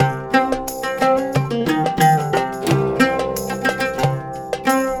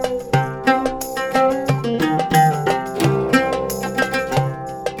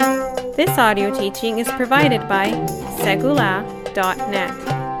audio teaching is provided by Segula.net.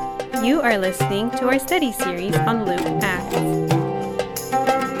 You are listening to our study series on Luke Acts.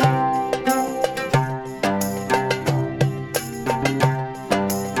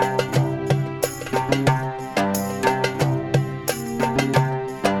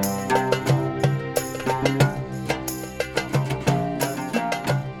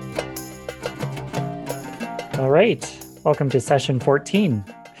 All right, welcome to session 14,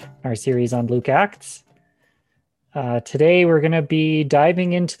 our series on Luke Acts. Today we're going to be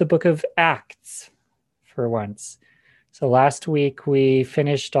diving into the book of Acts for once. So last week we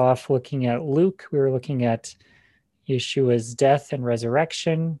finished off looking at Luke. We were looking at Yeshua's death and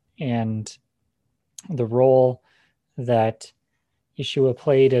resurrection and the role that Yeshua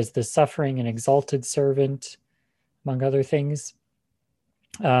played as the suffering and exalted servant, among other things.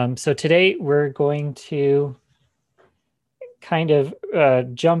 So today we're going to kind of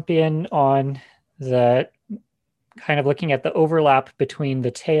jump in on the kind of looking at the overlap between the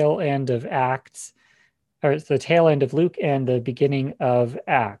tail end of Acts, or the tail end of Luke and the beginning of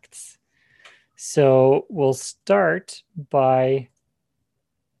Acts. So we'll start by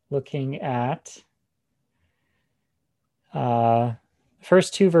looking at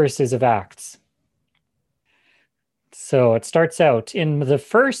first two verses of Acts. So it starts out, in the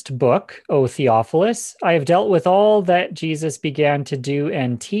first book, O Theophilus, I have dealt with all that Jesus began to do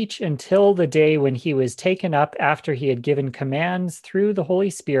and teach until the day when he was taken up after he had given commands through the Holy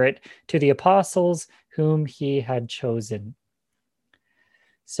Spirit to the apostles whom he had chosen.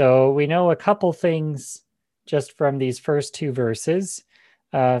 So we know a couple things just from these first two verses.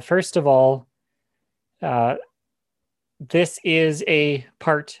 First of all, this is a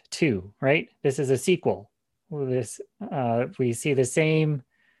part 2, right? This is a sequel. We see the same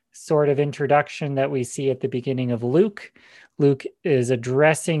sort of introduction that we see at the beginning of Luke. Luke is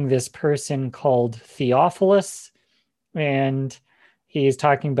addressing this person called Theophilus, and he's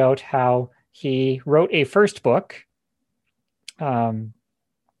talking about how he wrote a first book, and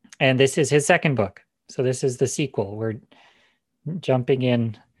this is his second book. So this is the sequel. We're jumping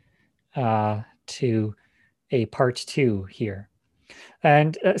in to a part 2 here.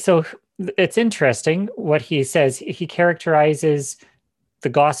 And so it's interesting what he says. He characterizes the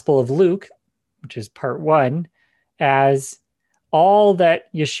Gospel of Luke, which is part 1, as all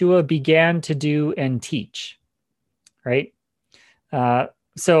that Yeshua began to do and teach, right?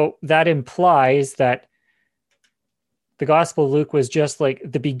 So that implies that the Gospel of Luke was just like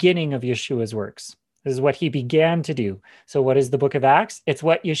the beginning of Yeshua's works. This is what he began to do. So what is the book of Acts? It's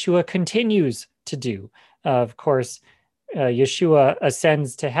what Yeshua continues to do. Of course, Yeshua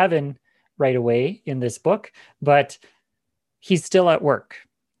ascends to heaven right away in this book, but he's still at work,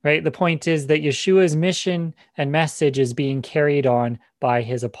 right? The point is that Yeshua's mission and message is being carried on by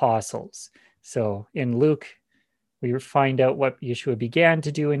his apostles. So in Luke, we find out what Yeshua began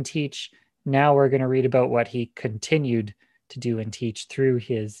to do and teach. Now we're going to read about what he continued to do and teach through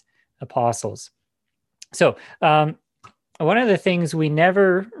his apostles. So one of the things we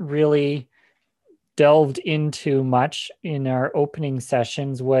never really delved into much in our opening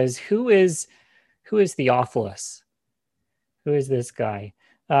sessions was who is Theophilus? Who is this guy?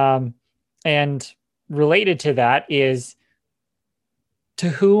 And related to that is, to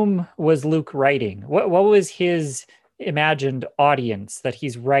whom was Luke writing? What was his imagined audience that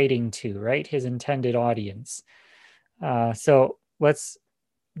he's writing to, right? His intended audience. So let's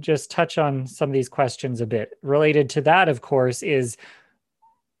just touch on some of these questions a bit. Related to that, of course, is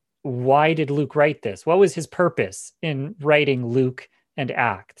why did Luke write this? What was his purpose in writing Luke and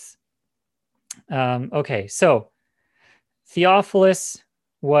Acts? Okay, so Theophilus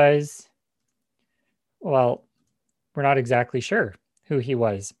was, well, we're not exactly sure who he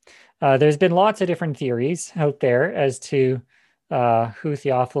was. There's been lots of different theories out there as to who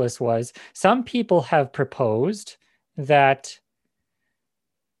Theophilus was. Some people have proposed that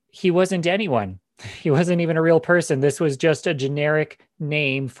he wasn't anyone. He wasn't even a real person. This was just a generic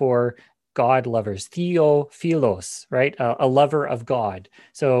name for God lovers. Theophilos, right? A lover of God.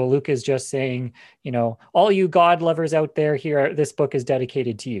 So Luke is just saying, all you God lovers out there, here, this book is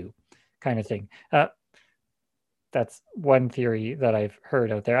dedicated to you, kind of thing. That's one theory that I've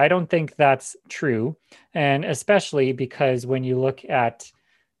heard out there. I don't think that's true. And especially because when you look at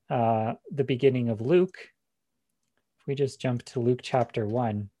the beginning of Luke, if we just jump to Luke chapter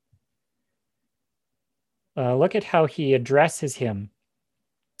 1, look at how he addresses him.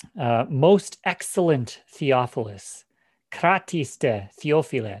 Most excellent Theophilus, kratiste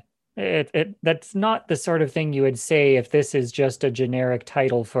Theophile. That's not the sort of thing you would say if this is just a generic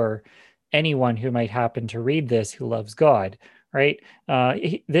title for anyone who might happen to read this who loves God, right?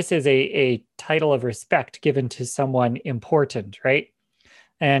 This is a title of respect given to someone important, right?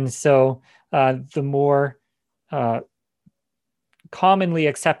 And so the more commonly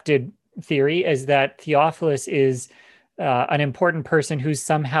accepted theory is that Theophilus is an important person who's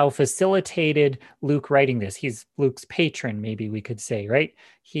somehow facilitated Luke writing this. He's Luke's patron, maybe we could say, right?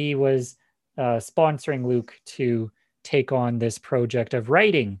 He was sponsoring Luke to take on this project of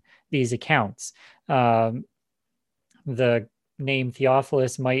writing these accounts. The name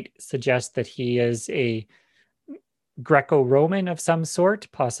Theophilus might suggest that he is a Greco-Roman of some sort,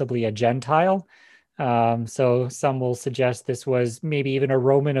 possibly a Gentile. So some will suggest this was maybe even a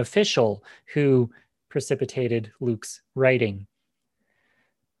Roman official who precipitated Luke's writing.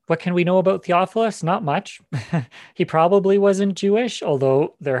 What can we know about Theophilus? Not much. He probably wasn't Jewish,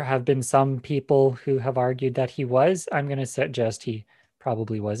 although there have been some people who have argued that he was. I'm going to suggest he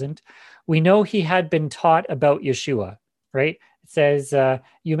probably wasn't. We know he had been taught about Yeshua, right? It says,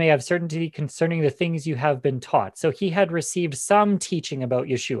 you may have certainty concerning the things you have been taught. So he had received some teaching about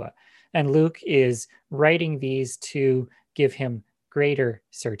Yeshua. And Luke is writing these to give him greater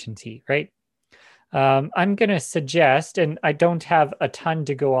certainty, right? I'm going to suggest, and I don't have a ton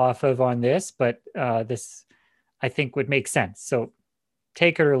to go off of on this, but this I think would make sense. So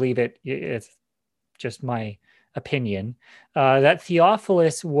take it or leave it. It's just my opinion, that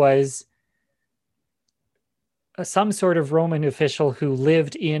Theophilus was some sort of Roman official who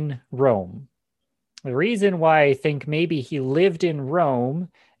lived in Rome. The reason why I think maybe he lived in Rome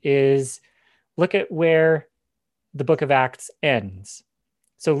is look at where the book of Acts ends.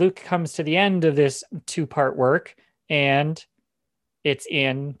 So Luke comes to the end of this two-part work, and it's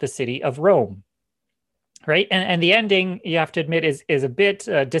in the city of Rome, right? And the ending, you have to admit, is a bit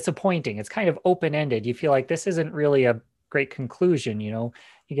disappointing. It's kind of open-ended. You feel like this isn't really a great conclusion. You know,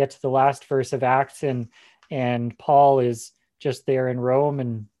 you get to the last verse of Acts, and Paul is just there in Rome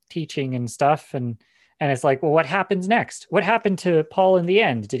and teaching and stuff, and it's like, well, what happens next? What happened to Paul in the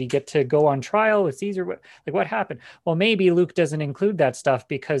end? Did he get to go on trial with Caesar? Like, what happened? Well, maybe Luke doesn't include that stuff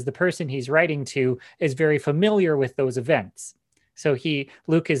because the person he's writing to is very familiar with those events. So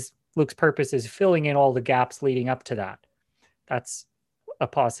Luke's purpose is filling in all the gaps leading up to that. That's a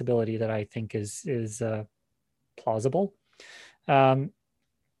possibility that I think is plausible. I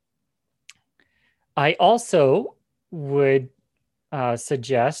also would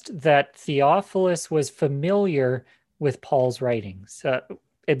suggest that Theophilus was familiar with Paul's writings,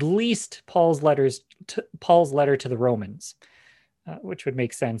 at least Paul's letter to the Romans, which would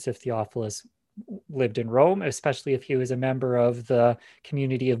make sense if Theophilus lived in Rome, especially if he was a member of the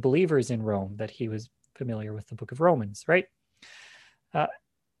community of believers in Rome, that he was familiar with the book of Romans, right?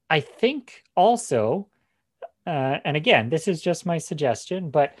 I think also, and again, this is just my suggestion,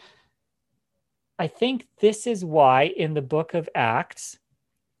 but I think this is why in the book of Acts,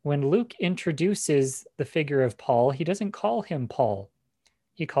 when Luke introduces the figure of Paul, he doesn't call him Paul.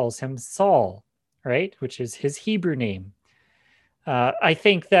 He calls him Saul, right? Which is his Hebrew name. I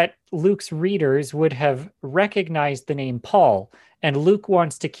think that Luke's readers would have recognized the name Paul, and Luke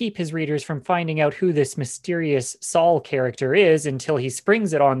wants to keep his readers from finding out who this mysterious Saul character is until he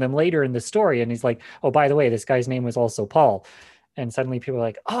springs it on them later in the story. And he's like, oh, by the way, this guy's name was also Paul. And suddenly people are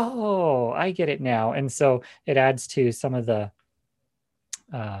like, oh, I get it now. And so it adds to some of the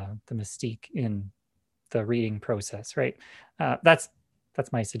mystique in the reading process, right? That's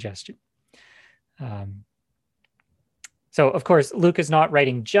my suggestion. So, of course, Luke is not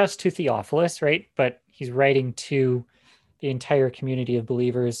writing just to Theophilus, right? But he's writing to the entire community of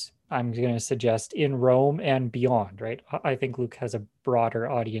believers, I'm going to suggest, in Rome and beyond, right? I think Luke has a broader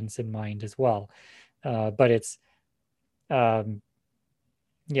audience in mind as well. But it's, Theophilus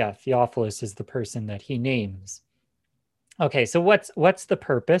is the person that he names. Okay, so what's the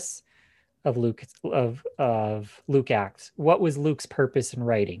purpose of Luke Acts? What was Luke's purpose in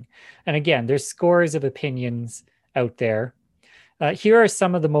writing? And again, there's scores of opinions out there. Here are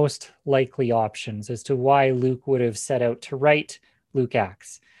some of the most likely options as to why Luke would have set out to write Luke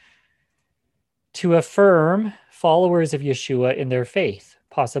Acts. To affirm followers of Yeshua in their faith,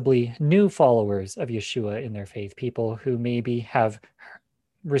 possibly new followers of Yeshua in their faith, people who maybe have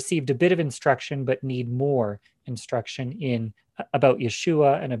received a bit of instruction but need more instruction about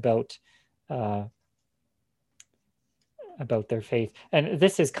Yeshua and about their faith. And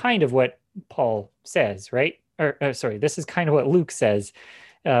this is kind of what Paul says, right? This is kind of what Luke says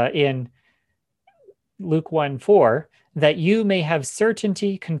in Luke 1:4, that you may have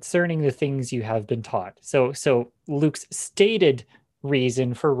certainty concerning the things you have been taught. So Luke's stated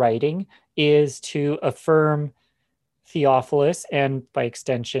reason for writing is to affirm Theophilus, and by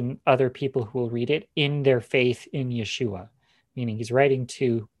extension, other people who will read it, in their faith in Yeshua. meaning he's writing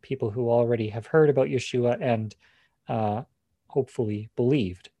to people who already have heard about Yeshua and hopefully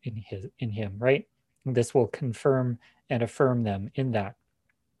believed in him, right? And this will confirm and affirm them in that.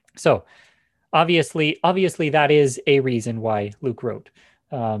 So obviously that is a reason why Luke wrote.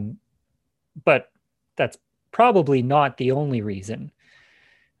 But that's probably not the only reason.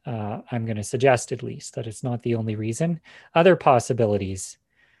 I'm going to suggest at least that it's not the only reason. Other possibilities.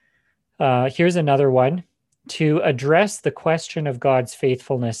 Here's another one: to address the question of God's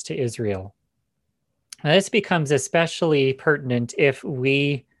faithfulness to Israel. Now, this becomes especially pertinent if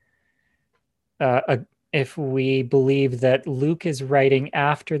we believe that Luke is writing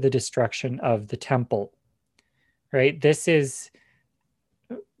after the destruction of the temple, right?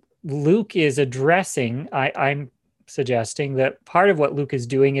 Luke is addressing, I'm suggesting that part of what Luke is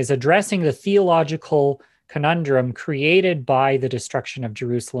doing is addressing the theological conundrum created by the destruction of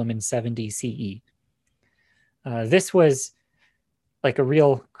Jerusalem in 70 CE. This was like a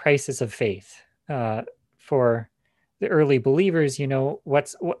real crisis of faith for the early believers.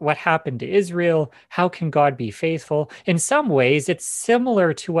 What happened to Israel? How can God be faithful? In some ways, it's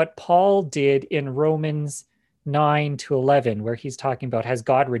similar to what Paul did in Romans 9 to 11, where he's talking about, has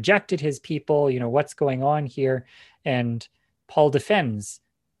God rejected his people? What's going on here? And Paul defends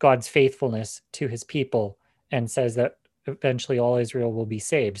God's faithfulness to his people and says that eventually all Israel will be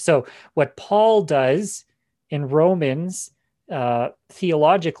saved. So what Paul does in Romans,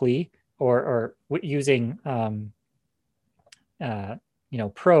 theologically, or using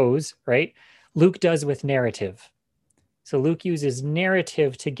prose, right? Luke does with narrative. So Luke uses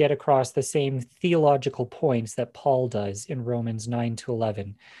narrative to get across the same theological points that Paul does in Romans 9 to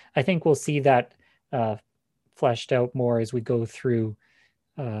 11. I think we'll see that fleshed out more as we go through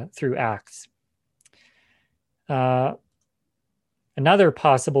Acts. Another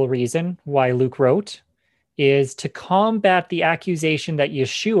possible reason why Luke wrote is to combat the accusation that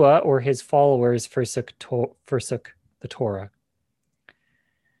Yeshua or his followers forsook the Torah.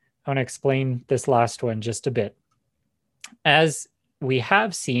 I want to explain this last one just a bit. As we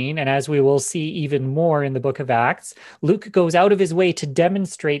have seen, and as we will see even more in the book of Acts, Luke goes out of his way to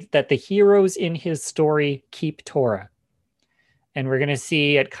demonstrate that the heroes in his story keep Torah. And we're going to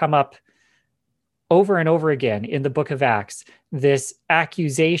see it come up over and over again in the book of Acts, this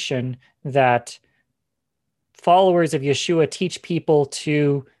accusation that followers of Yeshua teach people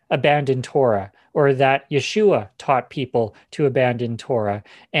to abandon Torah, or that Yeshua taught people to abandon Torah.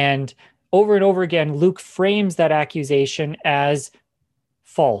 And over again, Luke frames that accusation as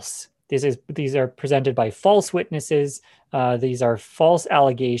false. These are presented by false witnesses. These are false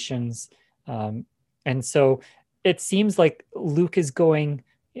allegations. And so it seems like Luke is going,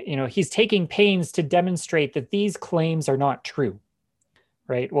 he's taking pains to demonstrate that these claims are not true,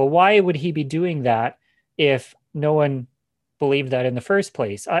 right? Well, why would he be doing that if no one believed that in the first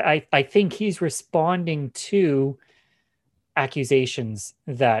place? I think he's responding to accusations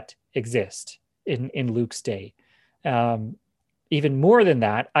that exist in Luke's day. Even more than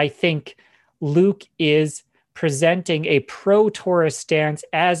that, I think Luke is presenting a pro-Torah stance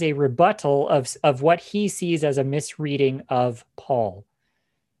as a rebuttal of what he sees as a misreading of Paul,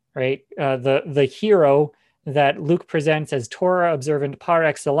 right? The hero that Luke presents as Torah observant par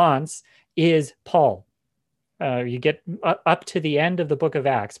excellence is Paul. You get up to the end of the book of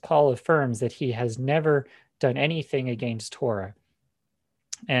Acts, Paul affirms that he has never done anything against Torah.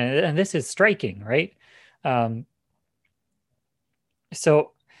 And this is striking, right?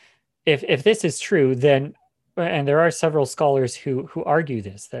 So if this is true, then, and there are several scholars who argue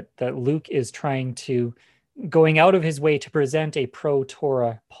this, that Luke is going out of his way to present a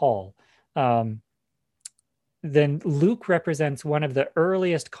pro-Torah Paul, then Luke represents one of the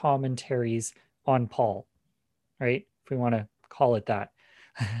earliest commentaries on Paul, right? If we want to call it that.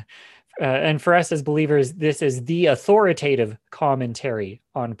 And for us as believers, this is the authoritative commentary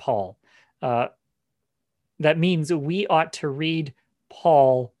on Paul. That means we ought to read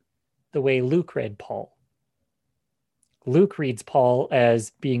Paul the way Luke read Paul. Luke reads Paul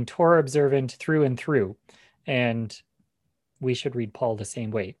as being Torah observant through and through, and we should read Paul the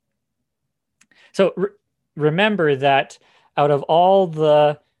same way. So remember that out of all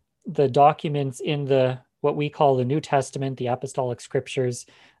the documents in what we call the New Testament, the Apostolic Scriptures,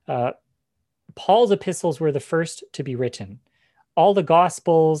 Paul's epistles were the first to be written. All the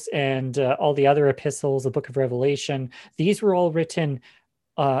Gospels and all the other epistles, the book of Revelation, these were all written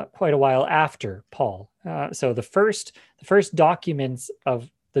quite a while after Paul. So the first documents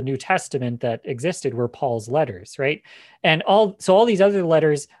of the New Testament that existed were Paul's letters, right? And all these other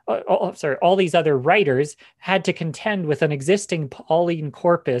letters, all these other writers had to contend with an existing Pauline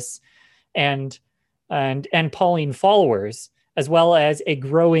corpus and Pauline followers as well as a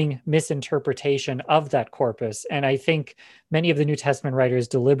growing misinterpretation of that corpus. And I think many of the New Testament writers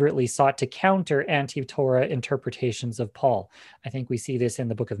deliberately sought to counter anti-Torah interpretations of Paul. I think we see this in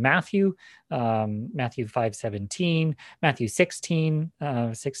the book of Matthew, Matthew 5:17, Matthew 16,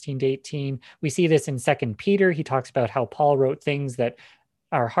 16 to 18. We see this in 2 Peter. He talks about how Paul wrote things that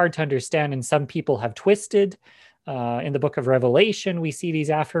are hard to understand and some people have twisted. In the book of Revelation, we see these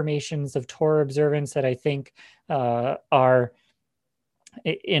affirmations of Torah observance that I think are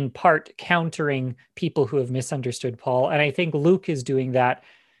in part countering people who have misunderstood Paul. And I think Luke is doing that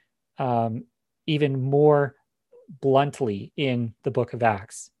even more bluntly in the book of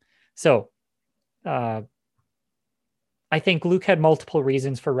Acts. So I think Luke had multiple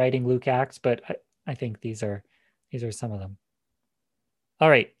reasons for writing Luke Acts, but I think these are some of them. All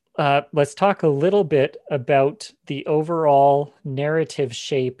right, let's talk a little bit about the overall narrative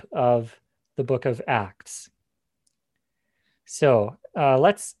shape of the book of Acts. So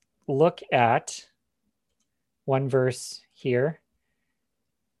let's look at one verse here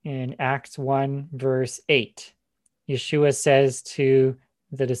in Acts 1, verse 8. Yeshua says to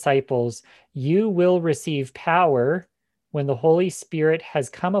the disciples, "You will receive power when the Holy Spirit has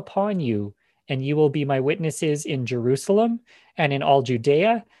come upon you, and you will be my witnesses in Jerusalem and in all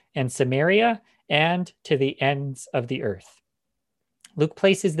Judea and Samaria and to the ends of the earth." Luke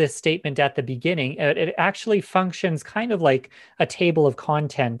places this statement at the beginning. It actually functions kind of like a table of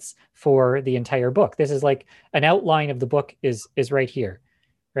contents for the entire book. This is like an outline of the book is right here,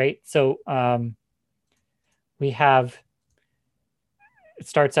 right? So we have, it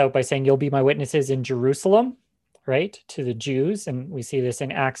starts out by saying, "You'll be my witnesses in Jerusalem," right, to the Jews. And we see this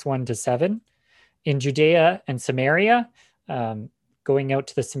in Acts 1-7. In Judea and Samaria, going out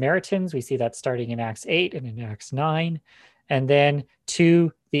to the Samaritans, we see that starting in Acts 8 and in Acts 9. And then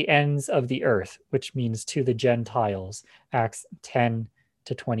to the ends of the earth, which means to the Gentiles, Acts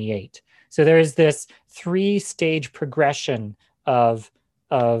 10-28. So there is this 3-stage progression of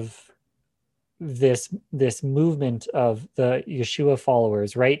this movement of the Yeshua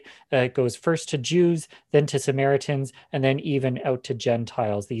followers, right? It goes first to Jews, then to Samaritans, and then even out to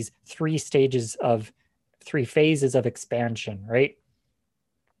Gentiles. These 3 phases of expansion, right?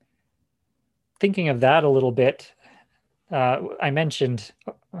 Thinking of that a little bit, I mentioned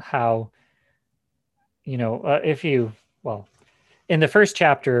how, in the first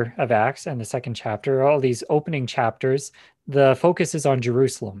chapter of Acts and the second chapter, all these opening chapters, the focus is on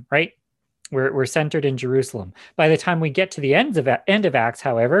Jerusalem, right? We're centered in Jerusalem. By the time we get to the end of Acts,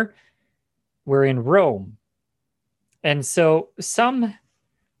 however, we're in Rome. And so some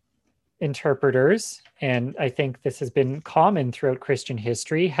interpreters, and I think this has been common throughout Christian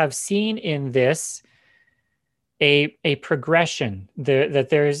history, have seen in this a progression, that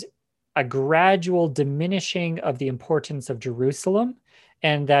there's a gradual diminishing of the importance of Jerusalem,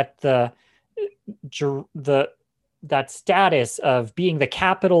 and that that status of being the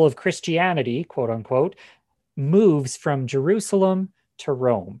capital of Christianity, quote unquote, moves from Jerusalem to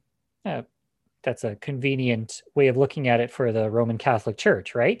Rome. That's a convenient way of looking at it for the Roman Catholic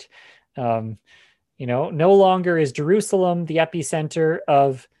Church, right? No longer is Jerusalem the epicenter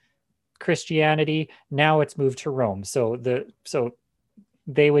of Christianity. Now it's moved to Rome. So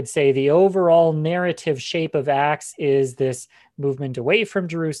they would say the overall narrative shape of Acts is this movement away from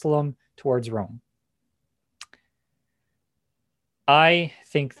Jerusalem towards Rome. I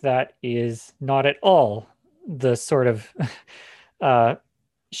think that is not at all the sort of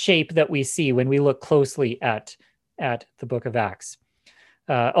shape that we see when we look closely at the book of Acts.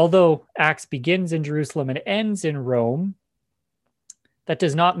 Although Acts begins in Jerusalem and ends in Rome, that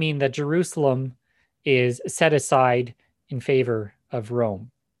does not mean that Jerusalem is set aside in favor of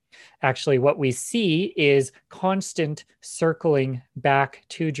Rome. Actually, what we see is constant circling back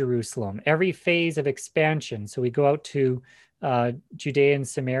to Jerusalem. Every phase of expansion. So we go out to Judea and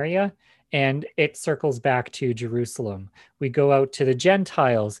Samaria, and it circles back to Jerusalem. We go out to the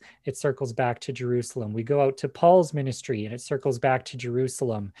Gentiles, it circles back to Jerusalem. We go out to Paul's ministry, and it circles back to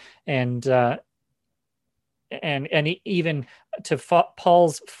Jerusalem. And even to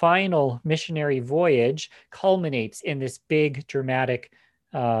Paul's final missionary voyage culminates in this big dramatic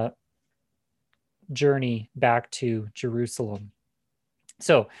journey back to Jerusalem.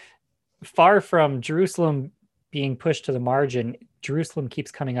 So far from Jerusalem being pushed to the margin, Jerusalem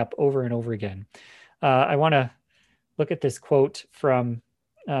keeps coming up over and over again. I want to look at this quote from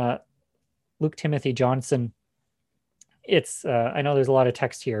Luke Timothy Johnson. It's I know there's a lot of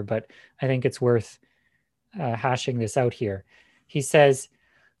text here, but I think it's worth hashing this out here. He says,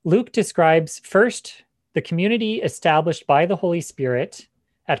 Luke describes first the community established by the Holy Spirit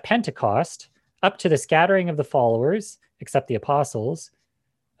at Pentecost up to the scattering of the followers except the apostles,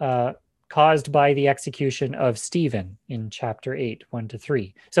 caused by the execution of Stephen in chapter 8,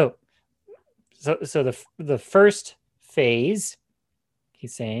 1-3. So the first phase,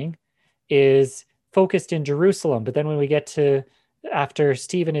 he's saying, is focused in Jerusalem. But then when we get to after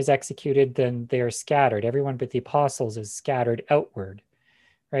Stephen is executed, then they are scattered. Everyone but the apostles is scattered outward,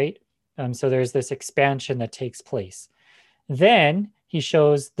 right? So there's this expansion that takes place. Then he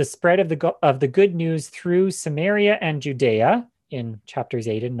shows the spread of the good news through Samaria and Judea in chapters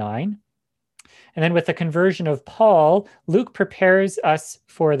 8 and 9. And then with the conversion of Paul, Luke prepares us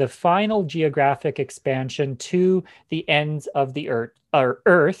for the final geographic expansion to the ends of the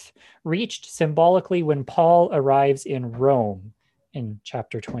earth, reached symbolically when Paul arrives in Rome in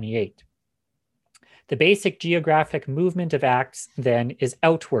chapter 28. The basic geographic movement of Acts then is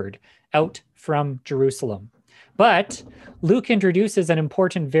outward, out from Jerusalem. But Luke introduces an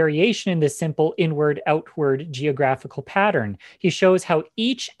important variation in this simple inward-outward geographical pattern. He shows how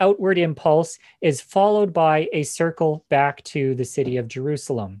each outward impulse is followed by a circle back to the city of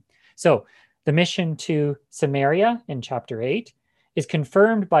Jerusalem. So the mission to Samaria in chapter 8 is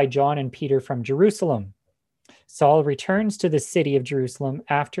confirmed by John and Peter from Jerusalem. Saul returns to the city of Jerusalem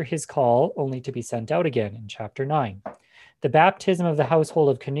after his call, only to be sent out again in chapter 9. The baptism of the household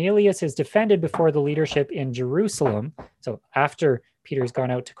of Cornelius is defended before the leadership in Jerusalem. So after Peter's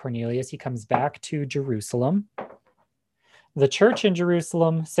gone out to Cornelius, he comes back to Jerusalem. The church in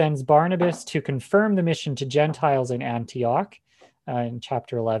Jerusalem sends Barnabas to confirm the mission to Gentiles in Antioch in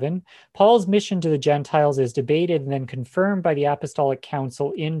chapter 11. Paul's mission to the Gentiles is debated and then confirmed by the Apostolic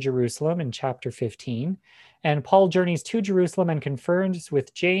Council in Jerusalem in chapter 15. And Paul journeys to Jerusalem and confirms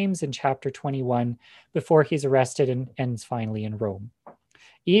with James in chapter 21 before he's arrested and ends finally in Rome.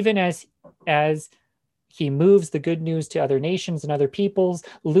 Even as he moves the good news to other nations and other peoples,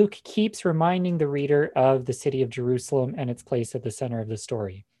 Luke keeps reminding the reader of the city of Jerusalem and its place at the center of the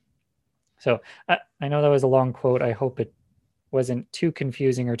story. So I know that was a long quote. I hope it wasn't too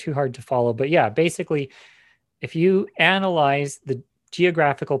confusing or too hard to follow. But yeah, basically, if you analyze the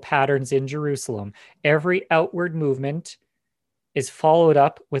geographical patterns in Jerusalem, every outward movement is followed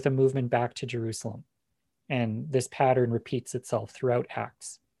up with a movement back to Jerusalem. And this pattern repeats itself throughout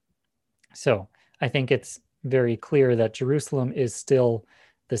Acts. So I think it's very clear that Jerusalem is still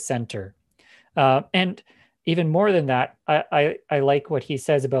the center. And even more than that, I like what he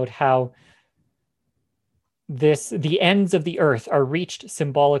says about how the ends of the earth are reached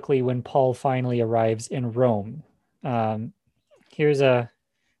symbolically when Paul finally arrives in Rome. Here's a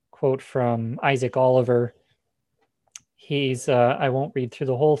quote from Isaac Oliver. He's, I won't read through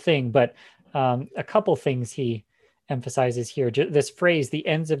the whole thing, but a couple things he emphasizes here. This phrase, the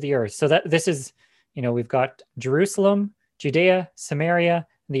ends of the earth. So that this is, we've got Jerusalem, Judea, Samaria,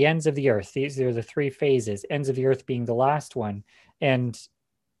 and the ends of the earth. These are the three phases, ends of the earth being the last one. And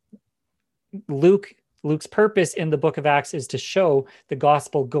Luke's purpose in the book of Acts is to show the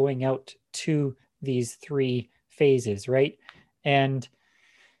gospel going out to these three phases, right? And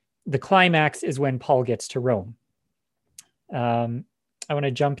the climax is when Paul gets to Rome. I want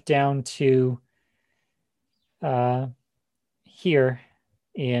to jump down to here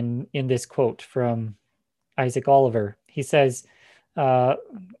in this quote from Isaac Oliver. He says,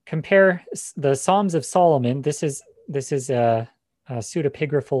 compare the Psalms of Solomon. This is a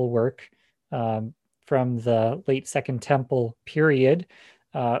pseudepigraphal work from the late Second Temple period,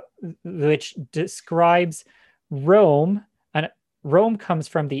 which describes Rome. And Rome comes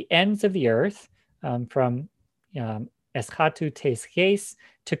from the ends of the earth, from Eschatu Tesches,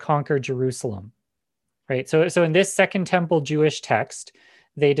 to conquer Jerusalem. Right. So in this Second Temple Jewish text,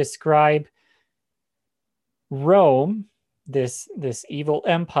 they describe Rome, this evil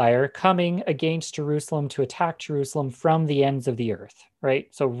empire, coming against Jerusalem to attack Jerusalem from the ends of the earth.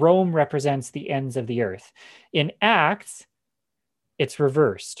 Right. So Rome represents the ends of the earth. In Acts, it's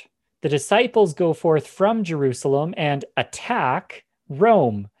reversed. The disciples go forth from Jerusalem and attack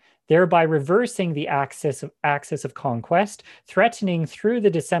Rome, thereby reversing the axis of conquest, threatening through the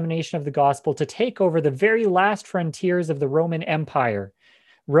dissemination of the gospel to take over the very last frontiers of the Roman Empire.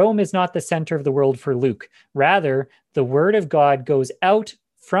 Rome is not the center of the world for Luke. Rather, the word of God goes out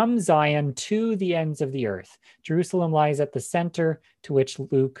from Zion to the ends of the earth. Jerusalem lies at the center, to which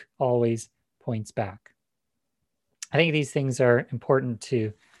Luke always points back. I think these things are important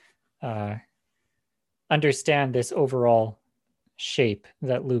to understand this overall shape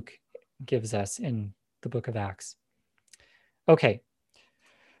that Luke gives us in the book of Acts. Okay,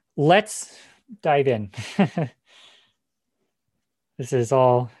 let's dive in. This is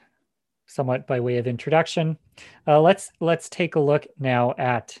all somewhat by way of introduction. Let's take a look now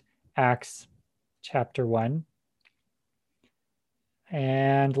at Acts chapter 1.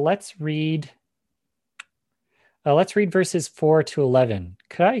 And let's read verses 4 to 11.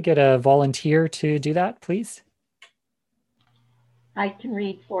 Could I get a volunteer to do that, please? I can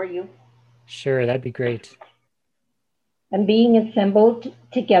read for you. Sure, that'd be great. And being assembled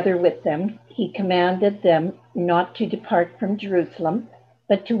together with them, he commanded them not to depart from Jerusalem,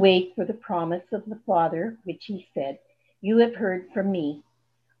 but to wait for the promise of the Father, which he said, "You have heard from me.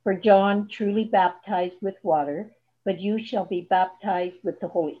 For John truly baptized with water, but you shall be baptized with the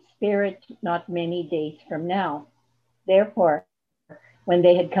Holy Spirit not many days from now." Therefore, when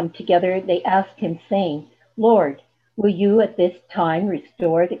they had come together, they asked him, saying, "Lord, will you at this time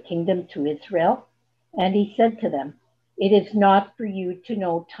restore the kingdom to Israel?" And he said to them, "It is not for you to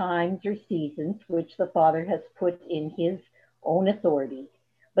know times or seasons which the Father has put in his own authority,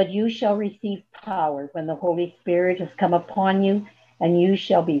 but you shall receive power when the Holy Spirit has come upon you, and you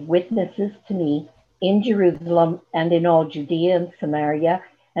shall be witnesses to me in Jerusalem and in all Judea and Samaria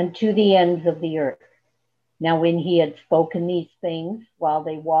and to the ends of the earth." Now when he had spoken these things, while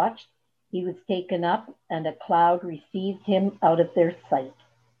they watched, he was taken up, and a cloud received him out of their sight.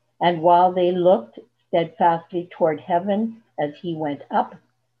 And while they looked steadfastly toward heaven as he went up,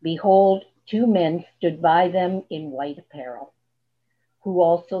 behold, two men stood by them in white apparel, who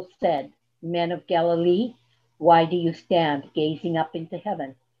also said, "Men of Galilee, why do you stand gazing up into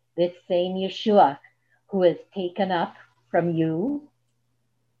heaven? This same Yeshua, who is taken up from you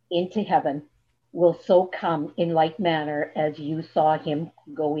into heaven, will so come in like manner as you saw him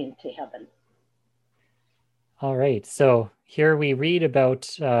go into heaven." All right. So here we read about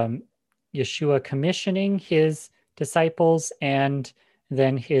Yeshua commissioning his disciples and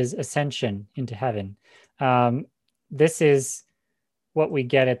then his ascension into heaven. This is what we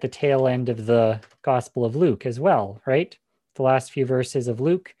get at the tail end of the Gospel of Luke as well, right? The last few verses of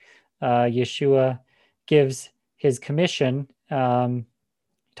Luke, Yeshua gives his commission.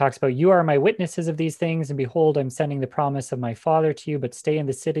 Talks about, "You are my witnesses of these things, and behold, I'm sending the promise of my Father to you, but stay in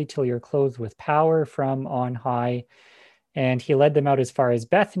the city till you're clothed with power from on high." And he led them out as far as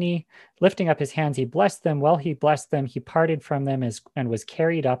Bethany. Lifting up his hands, he blessed them. While he blessed them, he parted from them and was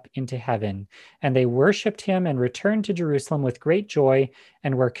carried up into heaven. And they worshipped him and returned to Jerusalem with great joy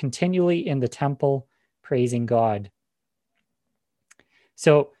and were continually in the temple praising God.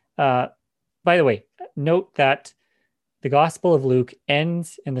 So, by the way, note that the Gospel of Luke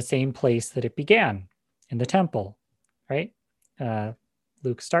ends in the same place that it began, in the temple, right?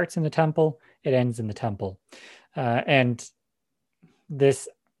 Luke starts in the temple, it ends in the temple. And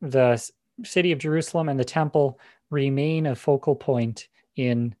the city of Jerusalem and the temple remain a focal point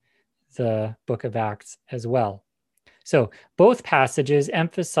in the book of Acts as well. So both passages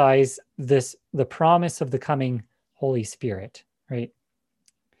emphasize the promise of the coming Holy Spirit, right?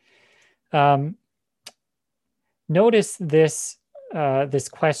 Notice this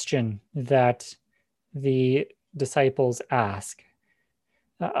question that the disciples ask.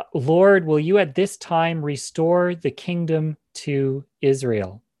 "Lord, will you at this time restore the kingdom to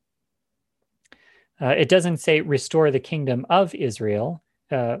Israel?" It doesn't say restore the kingdom of Israel.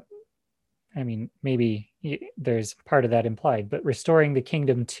 I mean, maybe there's part of that implied, but restoring the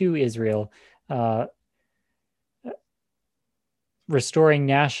kingdom to Israel, restoring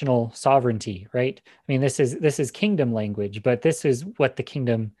national sovereignty, right? I mean, this is kingdom language, but this is what the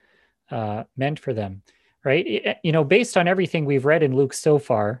kingdom meant for them, right? You know, based on everything we've read in Luke so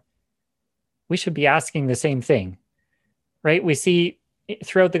far, we should be asking the same thing, right? We see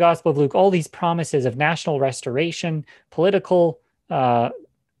throughout the Gospel of Luke all these promises of national restoration, political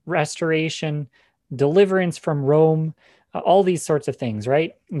restoration, deliverance from Rome, all these sorts of things,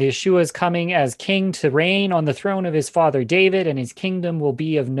 right? Yeshua is coming as king to reign on the throne of his father David, and his kingdom will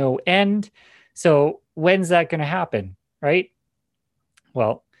be of no end. So when's that going to happen, right?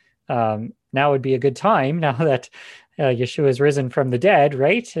 Well, now would be a good time, now that Yeshua is risen from the dead,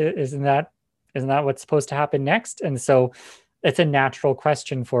 right? Isn't that what's supposed to happen next? And so it's a natural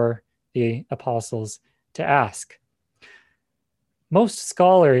question for the apostles to ask. Most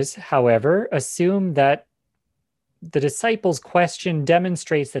scholars, however, assume that the disciples' question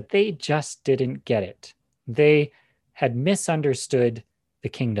demonstrates that they just didn't get it. They had misunderstood the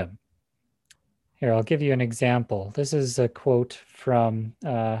kingdom. Here, I'll give you an example. This is a quote from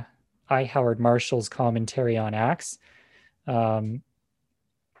I. Howard Marshall's commentary on Acts.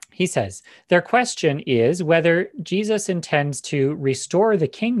 He says, "Their question is whether Jesus intends to restore the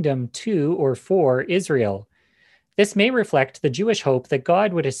kingdom to or for Israel. This may reflect the Jewish hope that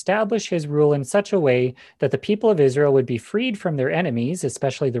God would establish his rule in such a way that the people of Israel would be freed from their enemies,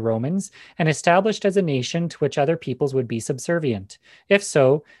 especially the Romans, and established as a nation to which other peoples would be subservient. If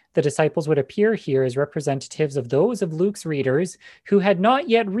so, the disciples would appear here as representatives of those of Luke's readers who had not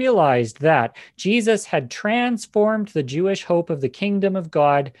yet realized that Jesus had transformed the Jewish hope of the kingdom of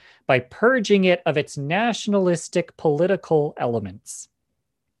God by purging it of its nationalistic political elements.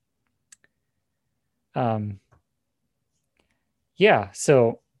 Yeah,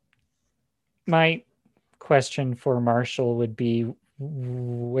 so my question for Marshall would be,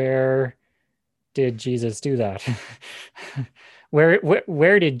 where did Jesus do that?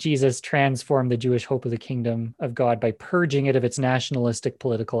 Where did Jesus transform the Jewish hope of the kingdom of God by purging it of its nationalistic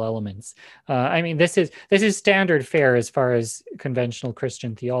political elements? I mean, this is standard fare as far as conventional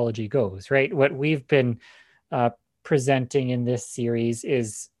Christian theology goes, right? What we've been presenting in this series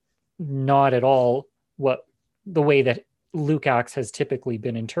is not at all the way that Luke Acts has typically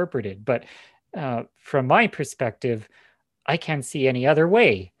been interpreted. But from my perspective, I can't see any other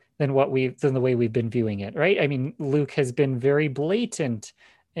way than the way we've been viewing it, right? I mean, Luke has been very blatant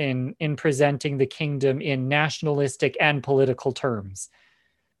in presenting the kingdom in nationalistic and political terms.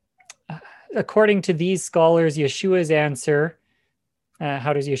 According to these scholars, Yeshua's answer,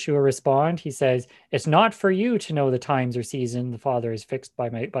 how does Yeshua respond? He says, "It's not for you to know the times or season the Father is fixed by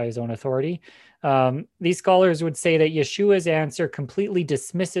his own authority." These scholars would say that Yeshua's answer completely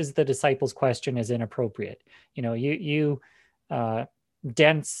dismisses the disciples' question as inappropriate. You know, you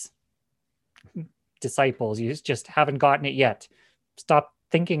dense disciples, you just haven't gotten it yet. Stop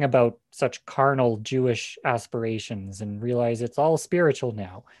thinking about such carnal Jewish aspirations and realize it's all spiritual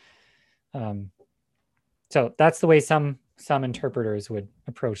now. So that's the way some interpreters would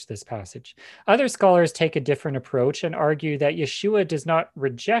approach this passage. Other scholars take a different approach and argue that Yeshua does not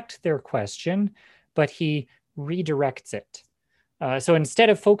reject their question, but he redirects it. So instead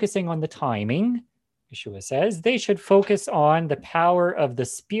of focusing on the timing, Yeshua says, they should focus on the power of the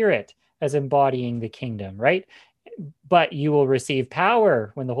Spirit as embodying the kingdom, right? But you will receive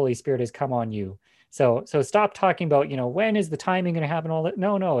power when the Holy Spirit has come on you. So stop talking about, when is the timing going to happen? All that.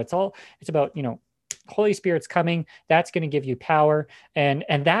 No, it's about, Holy Spirit's coming. That's going to give you power. And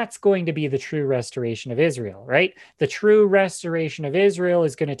that's going to be the true restoration of Israel, right? The true restoration of Israel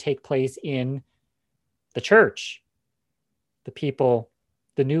is going to take place in the church,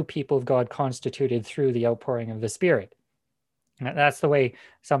 the new people of God constituted through the outpouring of the Spirit. And that's the way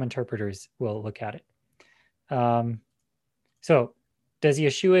some interpreters will look at it. So does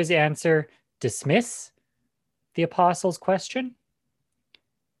Yeshua's answer dismiss the apostles' question?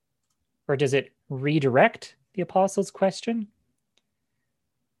 Or does it redirect the apostles' question?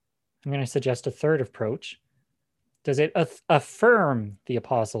 I'm going to suggest a third approach. Does it affirm the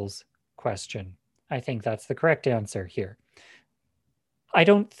apostles' question? I think that's the correct answer here. I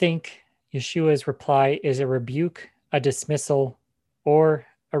don't think Yeshua's reply is a rebuke, a dismissal, or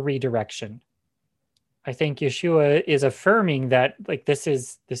a redirection. I think Yeshua is affirming that, like, this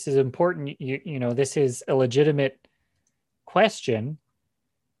is important. This is a legitimate question.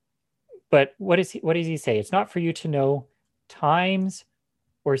 But what does he say? It's not for you to know times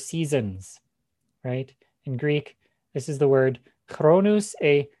or seasons, right? In Greek, this is the word chronos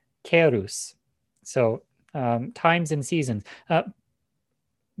e kairos. So times and seasons.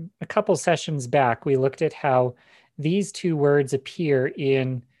 A couple sessions back, we looked at how these two words appear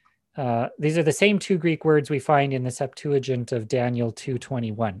in, these are the same two Greek words we find in the Septuagint of Daniel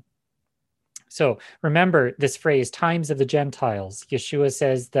 2:21. So remember this phrase, times of the Gentiles. Yeshua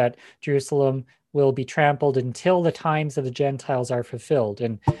says that Jerusalem will be trampled until the times of the Gentiles are fulfilled.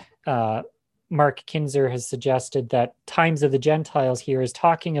 And Mark Kinzer has suggested that times of the Gentiles here is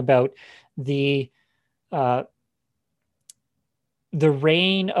talking about the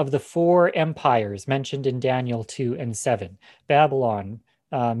reign of the four empires mentioned in Daniel 2 and 7, Babylon,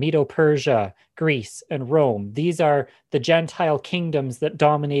 Medo-Persia, Greece, and Rome. These are the Gentile kingdoms that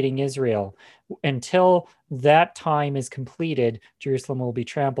dominating Israel. Until that time is completed, Jerusalem will be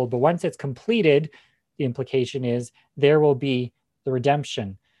trampled. But once it's completed, the implication is there will be the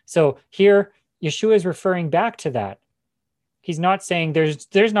redemption. So here, Yeshua is referring back to that. He's not saying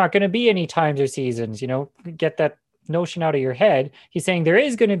there's not going to be any times or seasons, get that notion out of your head. He's saying there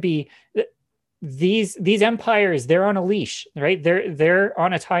is going to be these empires. They're on a leash, right? They're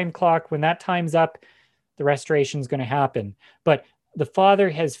on a time clock. When that time's up, the restoration is going to happen. But the Father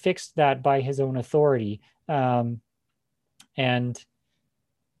has fixed that by his own authority, and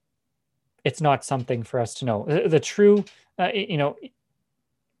it's not something for us to know. The true, the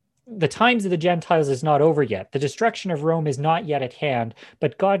times of the Gentiles is not over yet. The destruction of Rome is not yet at hand,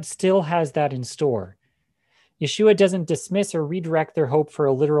 but God still has that in store. Yeshua doesn't dismiss or redirect their hope for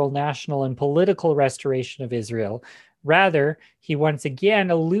a literal national and political restoration of Israel. Rather, he once again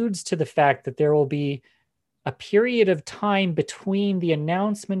alludes to the fact that there will be a period of time between the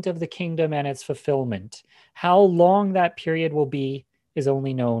announcement of the kingdom and its fulfillment. How long that period will be is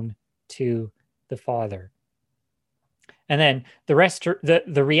only known to the Father. And then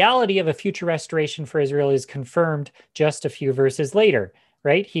the reality of a future restoration for Israel is confirmed just a few verses later,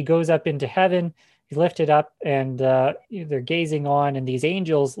 right? He goes up into heaven, he's lifted up, and they're gazing on, and these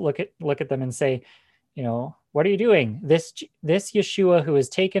angels look at them and say, what are you doing? This Yeshua who is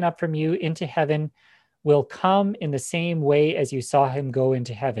taken up from you into heaven will come in the same way as you saw him go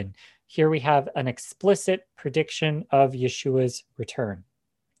into heaven. Here we have an explicit prediction of Yeshua's return,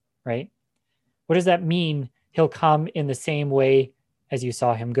 right? What does that mean? He'll come in the same way as you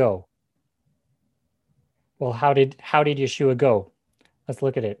saw him go. Well, how did Yeshua go? Let's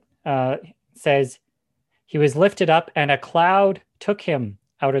look at it. It says, he was lifted up and a cloud took him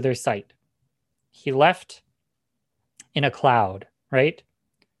out of their sight. He left in a cloud, right?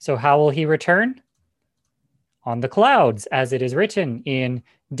 So how will he return? On the clouds, as it is written in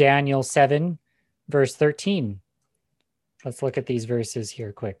Daniel 7, verse 13. Let's look at these verses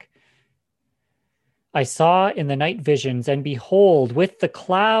here quick. I saw in the night visions, and behold, with the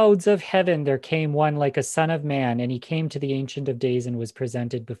clouds of heaven there came one like a son of man, and he came to the Ancient of Days and was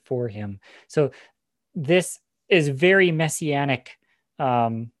presented before him. So this is very messianic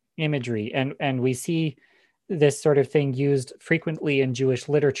imagery, and we see this sort of thing used frequently in Jewish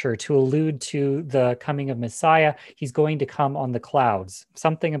literature to allude to the coming of Messiah. He's going to come on the clouds.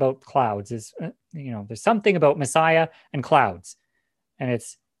 Something about clouds is, there's something about Messiah and clouds, and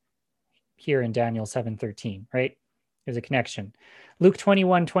it's here in Daniel 7:13, right? There's a connection. Luke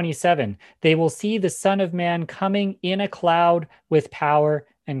 21:27, they will see the Son of Man coming in a cloud with power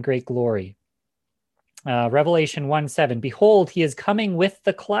and great glory. Revelation 1:7, behold, he is coming with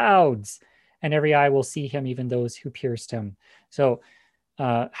the clouds, and every eye will see him, even those who pierced him. So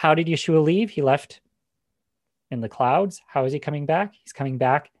how did Yeshua leave? He left in the clouds. How is he coming back? He's coming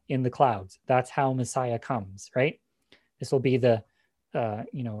back in the clouds. That's how Messiah comes, right? This will be the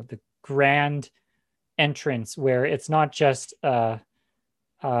grand entrance where it's not just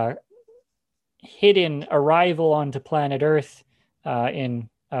hidden arrival onto planet Earth in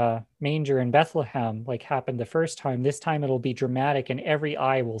manger in Bethlehem, like happened the first time. This time it'll be dramatic and every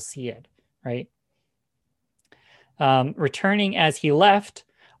eye will see it, right? Returning as he left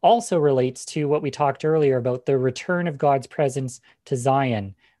also relates to what we talked earlier about the return of God's presence to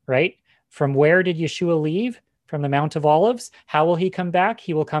Zion, right? From where did Yeshua leave? From the Mount of Olives. How will he come back?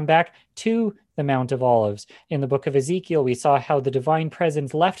 He will come back to the Mount of Olives. In the book of Ezekiel, we saw how the divine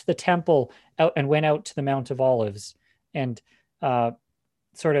presence left the temple out and went out to the Mount of Olives and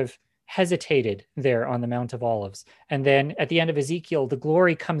sort of hesitated there on the Mount of Olives. And then at the end of Ezekiel, the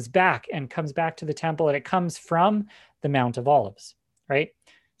glory comes back to the temple, and it comes from the Mount of Olives, right?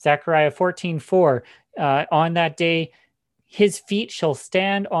 Zechariah 14:4, on that day, his feet shall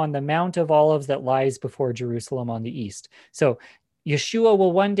stand on the Mount of Olives that lies before Jerusalem on the east. So Yeshua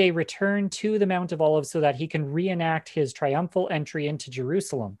will one day return to the Mount of Olives so that he can reenact his triumphal entry into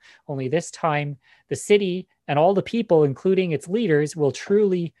Jerusalem. Only this time, the city and all the people, including its leaders, will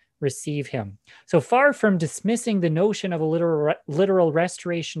truly receive him. So far from dismissing the notion of a literal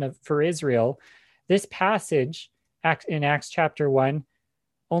restoration for Israel, this passage in Acts chapter 1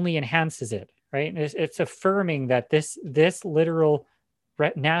 only enhances it. Right? It's affirming that this literal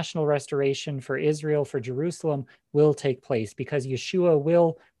national restoration for Israel, for Jerusalem, will take place because Yeshua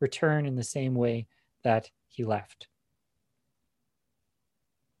will return in the same way that he left.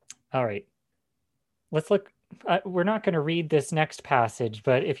 All right. Let's look. We're not going to read this next passage,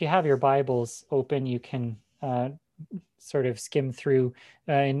 but if you have your Bibles open, you can sort of skim through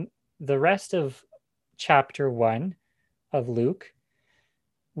in the rest of chapter 1 of Luke.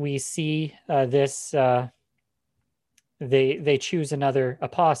 We see this, they choose another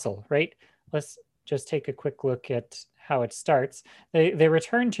apostle, right? Let's just take a quick look at how it starts. They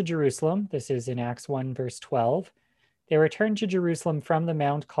return to Jerusalem. This is in Acts 1, verse 12. They return to Jerusalem from the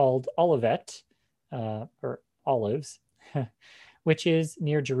mount called Olivet, or Olives, which is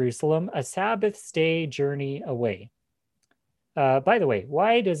near Jerusalem, a Sabbath's day journey away. By the way,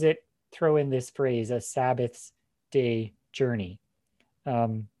 why does it throw in this phrase, a Sabbath's day journey?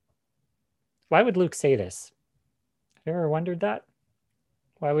 Why would Luke say this? Have you ever wondered that?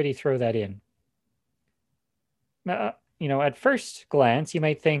 Why would he throw that in? At first glance, you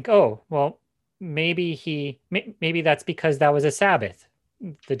might think, oh, well, maybe that's because that was a Sabbath,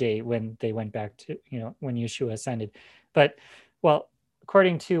 the day when they went back to, when Yeshua ascended. But, well,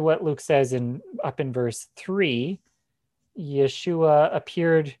 according to what Luke says up in verse 3, Yeshua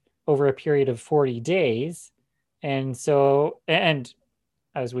appeared over a period of 40 days. And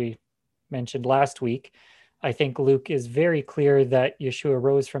as we mentioned last week, I think Luke is very clear that Yeshua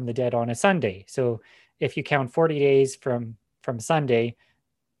rose from the dead on a Sunday. So if you count 40 days from Sunday,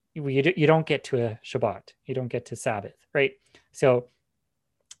 you don't get to a Shabbat. You don't get to Sabbath, right? So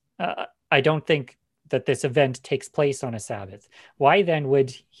I don't think that this event takes place on a Sabbath. Why then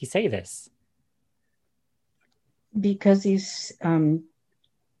would he say this? Because he's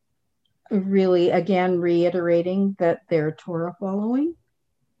really, again, reiterating that they're Torah following.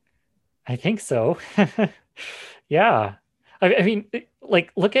 I think so. Yeah. I mean,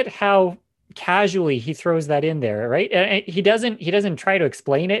 like, look at how casually he throws that in there, right? And he doesn't try to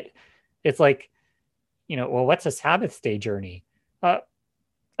explain it. It's like, well, what's a Sabbath day journey?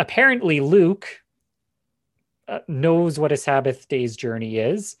 Apparently Luke knows what a Sabbath day's journey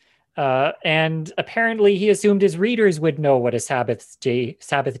is. And apparently he assumed his readers would know what a Sabbath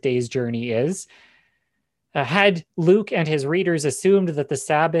day's journey is. Had Luke and his readers assumed that the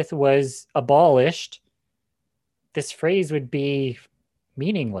Sabbath was abolished, this phrase would be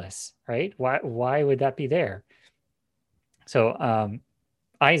meaningless, right? Why would that be there? So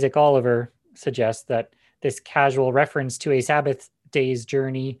Isaac Oliver suggests that this casual reference to a Sabbath day's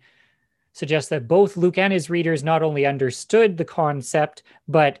journey suggests that both Luke and his readers not only understood the concept,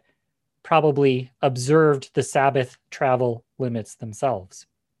 but probably observed the Sabbath travel limits themselves.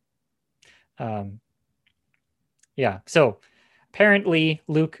 So apparently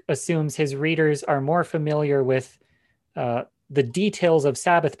Luke assumes his readers are more familiar with the details of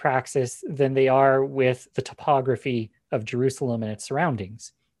Sabbath praxis than they are with the topography of Jerusalem and its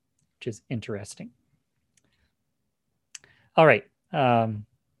surroundings, which is interesting. All right. Then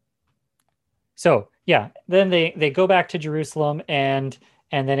they go back to Jerusalem, and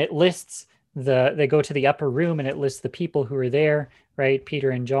then it lists they go to the upper room, and it lists the people who are there, right?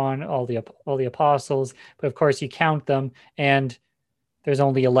 Peter and John, all the apostles, but of course you count them, and there's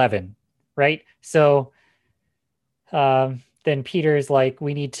only 11, right? So then Peter's like,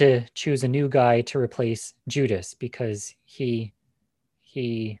 we need to choose a new guy to replace Judas because he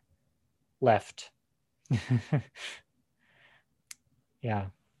left. Yeah,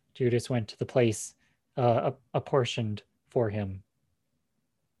 Judas went to the place apportioned for him.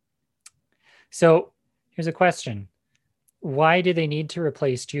 So here's a question. Why do they need to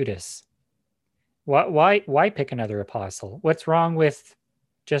replace Judas? Why pick another apostle? What's wrong with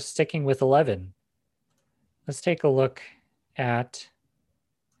just sticking with 11? Let's take a look at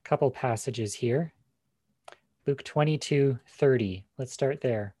a couple passages here. Luke 22:30. Let's start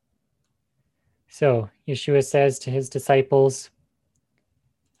there. So Yeshua says to his disciples,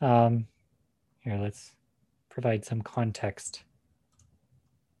 here, let's provide some context.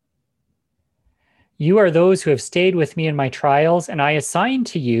 You are those who have stayed with me in my trials, and I assign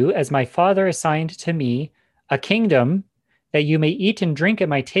to you, as my Father assigned to me, a kingdom, that you may eat and drink at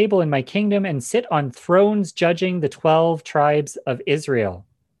my table in my kingdom and sit on thrones judging the 12 tribes of Israel.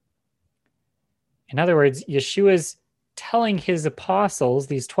 In other words, Yeshua's telling his apostles,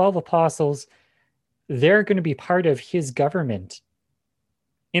 these 12 apostles, they're going to be part of his government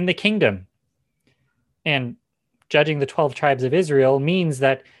in the kingdom. And judging the 12 tribes of Israel means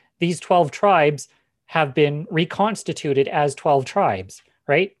that these 12 tribes have been reconstituted as 12 tribes,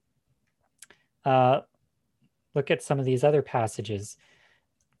 right? Look at some of these other passages.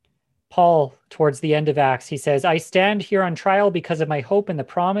 Paul, towards the end of Acts, he says, I stand here on trial because of my hope in the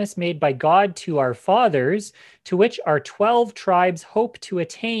promise made by God to our fathers, to which our 12 tribes hope to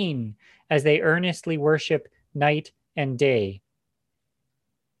attain as they earnestly worship night and day.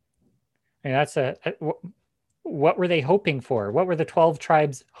 And that's what were they hoping for? What were the 12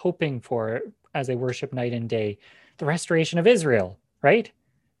 tribes hoping for as they worship night and day? The restoration of Israel, right?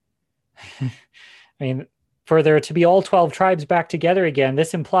 I mean, for there to be all 12 tribes back together again,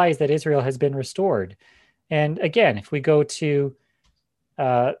 this implies that Israel has been restored. And again, if we go to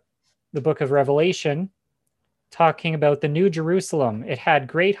the book of Revelation, talking about the New Jerusalem, it had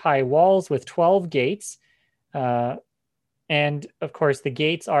great high walls with 12 gates. And of course, the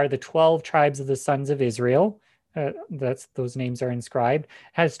gates are the 12 tribes of the sons of Israel. Those names are inscribed. It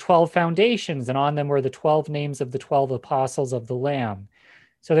has 12 foundations, and on them were the 12 names of the 12 apostles of the Lamb.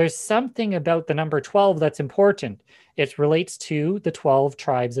 So there's something about the number 12 that's important. It relates to the 12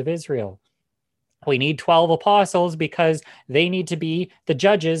 tribes of Israel. We need 12 apostles because they need to be the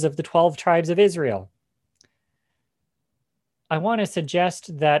judges of the 12 tribes of Israel. I want to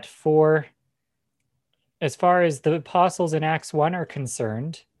suggest that as far as the apostles in Acts 1 are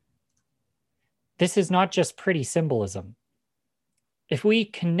concerned, this is not just pretty symbolism. if we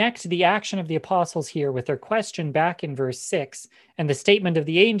connect the action of the apostles here with their question back in verse 6 and the statement of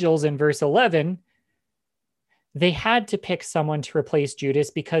the angels in verse 11, they had to pick someone to replace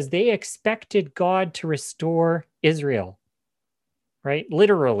Judas because they expected God to restore Israel, right?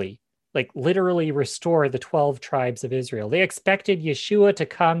 Literally restore the 12 tribes of Israel. They expected Yeshua to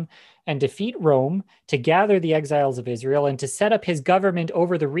come and defeat Rome, to gather the exiles of Israel, and to set up his government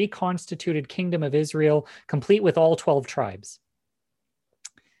over the reconstituted kingdom of Israel, complete with all 12 tribes.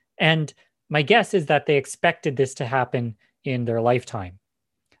 And my guess is that they expected this to happen in their lifetime.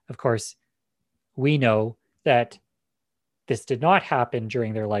 Of course, we know that this did not happen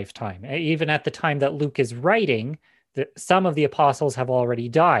during their lifetime. Even at the time that Luke is writing, some of the apostles have already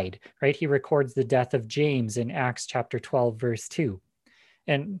died, right? He records the death of James in Acts chapter 12, verse 2.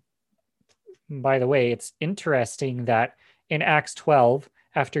 And by the way, it's interesting that in Acts 12,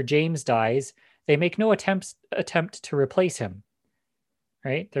 after James dies, they make no attempt to replace him,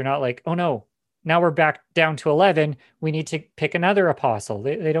 right? They're not like, oh no, now we're back down to 11. We need to pick another apostle.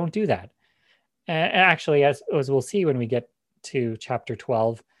 They don't do that. And actually, as we'll see when we get to chapter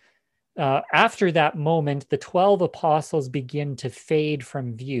 12, after that moment, the 12 apostles begin to fade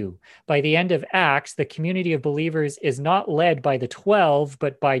from view. By the end of Acts, the community of believers is not led by the 12,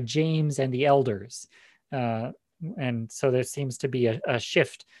 but by James and the elders. And so there seems to be a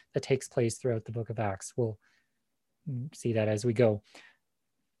shift that takes place throughout the book of Acts. We'll see that as we go.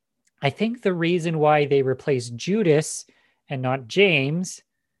 I think the reason why they replaced Judas and not James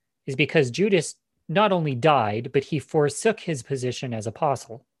is because Judas not only died, but he forsook his position as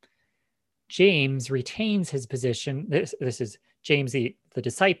apostle. James retains his position. This is James, the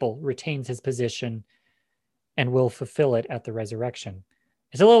disciple, retains his position and will fulfill it at the resurrection.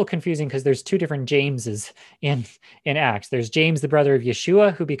 It's a little confusing because there's two different Jameses in Acts. There's James, the brother of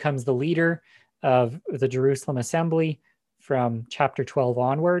Yeshua, who becomes the leader of the Jerusalem assembly from chapter 12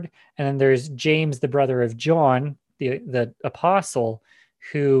 onward. And then there's James, the brother of John, the apostle,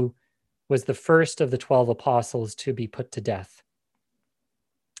 who was the first of the 12 apostles to be put to death.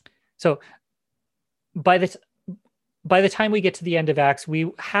 So by the time we get to the end of Acts, we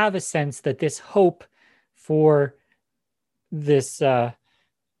have a sense that this hope for this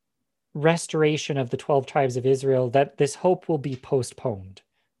restoration of the 12 tribes of Israel, that this hope will be postponed,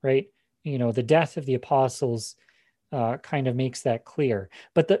 right? You know, the death of the apostles kind of makes that clear.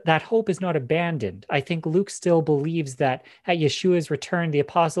 But that hope is not abandoned. I think Luke still believes that at Yeshua's return, the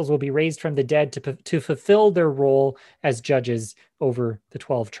apostles will be raised from the dead to fulfill their role as judges over the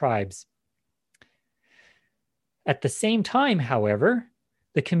 12 tribes. At the same time, however,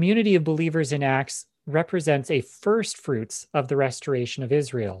 the community of believers in Acts represents a first fruits of the restoration of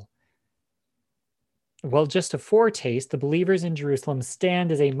Israel. Well, just a foretaste, the believers in Jerusalem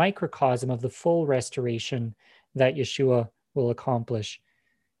stand as a microcosm of the full restoration that Yeshua will accomplish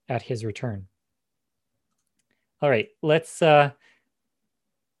at his return. All right,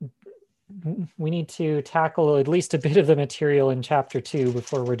 we need to tackle at least a bit of the material in chapter 2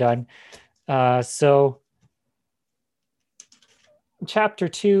 before we're done. So chapter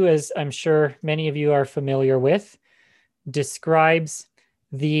 2, as I'm sure many of you are familiar with, describes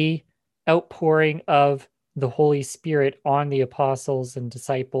the outpouring of the Holy Spirit on the apostles and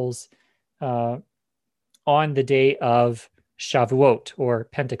disciples on the day of Shavuot, or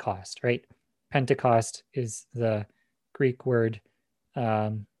Pentecost, right? Pentecost is the Greek word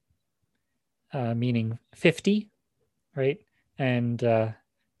meaning 50, right? And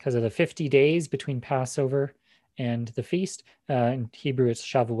because of the 50 days between Passover and the feast, in Hebrew it's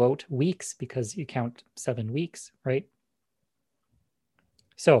Shavuot, weeks, because you count 7 weeks, right?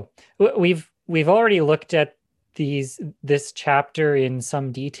 So we've already looked at this chapter in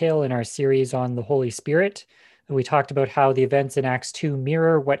some detail in our series on the Holy Spirit. We talked about how the events in Acts 2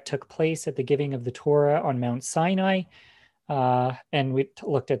 mirror what took place at the giving of the Torah on Mount Sinai. And we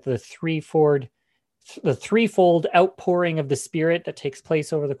looked at the threefold outpouring of the Spirit that takes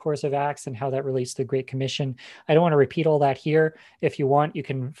place over the course of Acts and how that relates to the Great Commission. I don't want to repeat all that here. If you want, you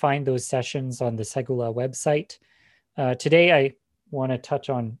can find those sessions on the Segula website. Today, I want to touch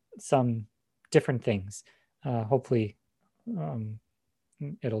on some different things. Hopefully,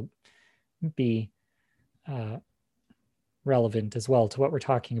 it'll be relevant as well to what we're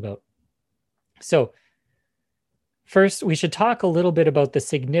talking about. So first, we should talk a little bit about the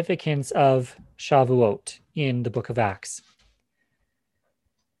significance of Shavuot in the book of Acts.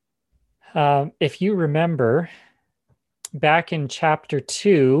 If you remember, back in chapter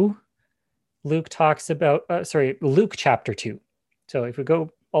 2, Luke chapter 2. So if we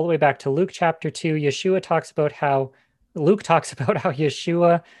go all the way back to Luke chapter 2, Luke talks about how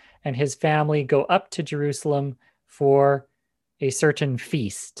Yeshua and his family go up to Jerusalem for a certain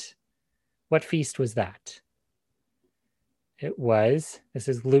feast. What feast was that? It was, this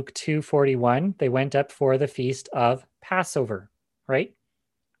is Luke 2:41. They went up for the feast of Passover, right?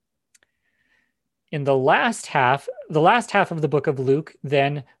 In the last half of the book of Luke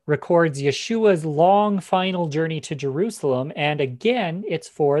then records Yeshua's long final journey to Jerusalem. And again, it's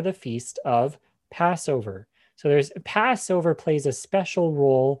for the feast of Passover. So Passover plays a special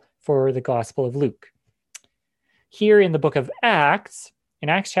role for the Gospel of Luke. Here in the book of Acts, in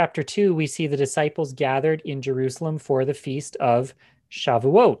Acts chapter 2, we see the disciples gathered in Jerusalem for the feast of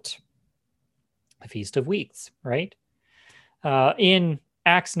Shavuot, the Feast of Weeks, right? In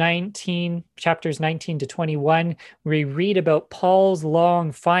Acts 19, chapters 19 to 21, we read about Paul's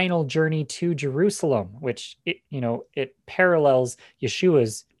long final journey to Jerusalem, which, it parallels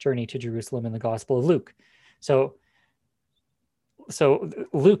Yeshua's journey to Jerusalem in the Gospel of Luke. So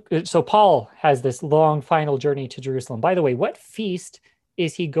Paul has this long final journey to Jerusalem. By the way, what feast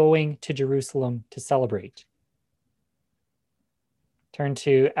is he going to Jerusalem to celebrate? Turn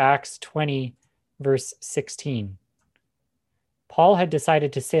to Acts 20, verse 16. Paul had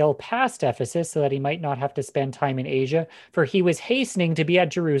decided to sail past Ephesus so that he might not have to spend time in Asia, for he was hastening to be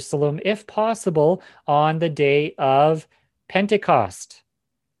at Jerusalem, if possible, on the day of Pentecost,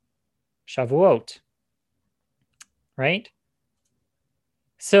 Shavuot, right?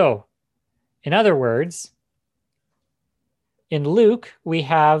 So, in other words, in Luke, we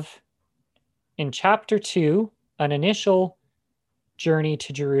have in chapter 2 an initial journey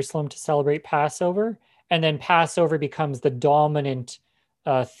to Jerusalem to celebrate Passover, and then Passover becomes the dominant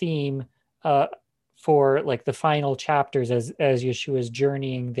theme for like the final chapters as Yeshua is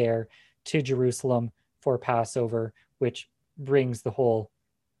journeying there to Jerusalem for Passover, which brings the whole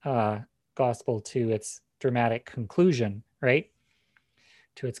gospel to its dramatic conclusion, right?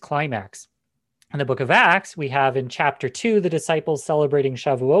 To its climax. In the book of Acts, we have in chapter 2 the disciples celebrating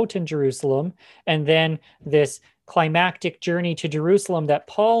Shavuot in Jerusalem, and then this climactic journey to Jerusalem that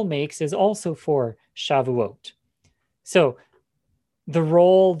Paul makes is also for Shavuot. So the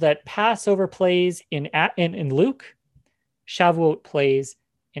role that Passover plays in Luke, Shavuot plays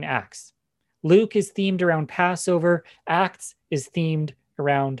in Acts. Luke is themed around Passover. Acts is themed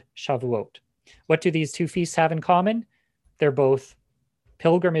around Shavuot. What do these two feasts have in common? They're both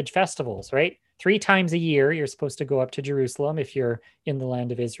pilgrimage festivals, right? 3 times a year, you're supposed to go up to Jerusalem if you're in the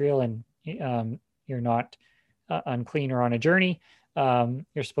land of Israel and you're not unclean or on a journey.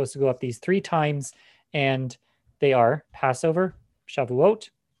 You're supposed to go up these 3 times, and they are Passover, Shavuot,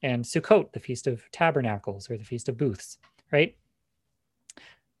 and Sukkot, the Feast of Tabernacles or the Feast of Booths, right?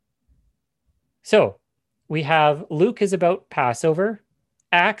 So we have Luke is about Passover,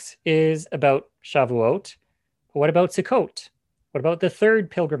 Acts is about Shavuot. What about Sukkot? What about the 3rd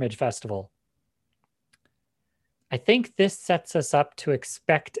pilgrimage festival? I think this sets us up to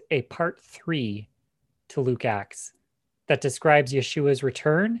expect a part 3 to Luke Acts that describes Yeshua's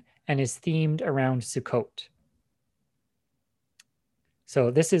return and is themed around Sukkot.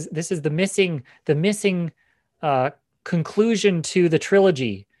 So this is the missing conclusion to the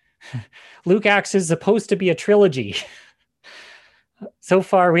trilogy. Luke Acts is supposed to be a trilogy. So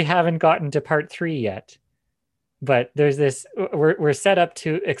far, we haven't gotten to part 3 yet, but there's this. We're set up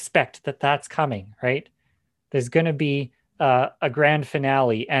to expect that that's coming, right? There's going to be a grand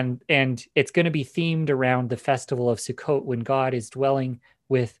finale, and it's going to be themed around the festival of Sukkot when God is dwelling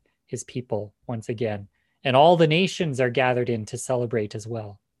with his people once again, and all the nations are gathered in to celebrate as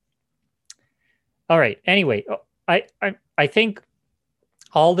well. All right. Anyway, I think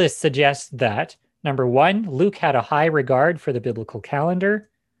all this suggests that, number 1, Luke had a high regard for the biblical calendar.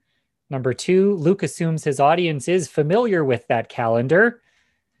 Number 2, Luke assumes his audience is familiar with that calendar.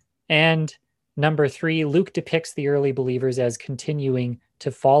 And number 3, Luke depicts the early believers as continuing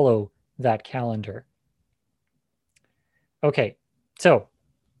to follow that calendar. Okay, so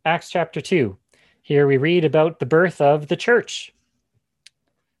Acts chapter 2. Here we read about the birth of the church.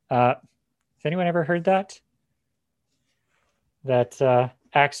 Has anyone ever heard that? That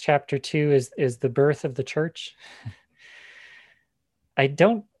Acts chapter 2 is the birth of the church? I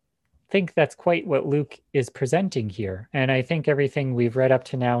don't think that's quite what Luke is presenting here. And I think everything we've read up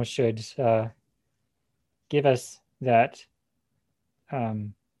to now should give us that,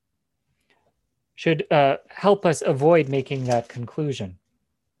 should help us avoid making that conclusion.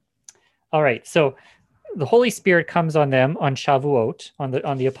 All right, so the Holy Spirit comes on them on Shavuot,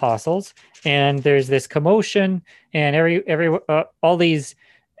 on the apostles, and there's this commotion, and all these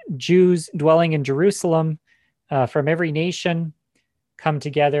Jews dwelling in Jerusalem from every nation come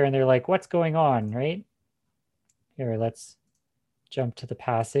together, and they're like, what's going on, right? Here, let's jump to the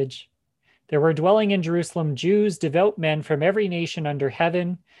passage. There were dwelling in Jerusalem Jews, devout men from every nation under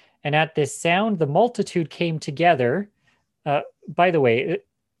heaven. And at this sound, the multitude came together. By the way,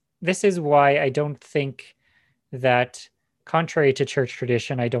 this is why I don't think that, contrary to church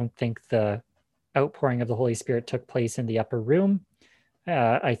tradition, I don't think the outpouring of the Holy Spirit took place in the upper room.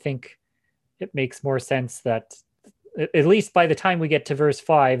 I think it makes more sense that, at least by the time we get to verse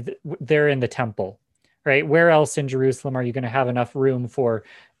 5, they're in the temple, right? Where else in Jerusalem are you going to have enough room for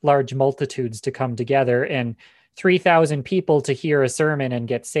large multitudes to come together and 3,000 people to hear a sermon and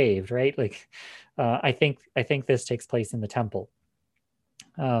get saved, right? Like, I think this takes place in the temple.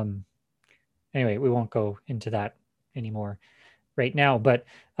 Anyway, we won't go into that anymore right now, but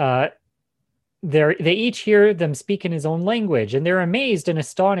they each hear them speak in his own language, and they're amazed and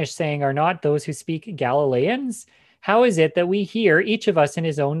astonished, saying, "Are not those who speak Galileans? How is it that we hear each of us in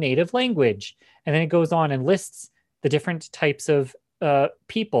his own native language?" And then it goes on and lists the different types of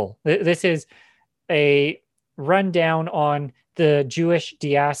people. This is a rundown on the Jewish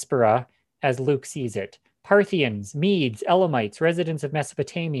diaspora as Luke sees it. Parthians, Medes, Elamites, residents of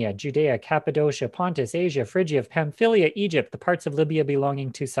Mesopotamia, Judea, Cappadocia, Pontus, Asia, Phrygia, Pamphylia, Egypt, the parts of Libya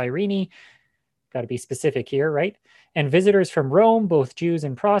belonging to Cyrene. Got to be specific here, right? And visitors from Rome, both Jews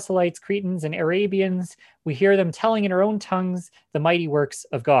and proselytes, Cretans and Arabians. We hear them telling in our own tongues the mighty works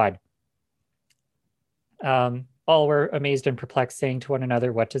of God. All were amazed and perplexed, saying to one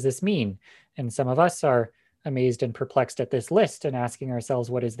another, "What does this mean?" And some of us are amazed and perplexed at this list and asking ourselves,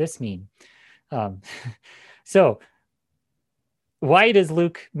 what does this mean? So why does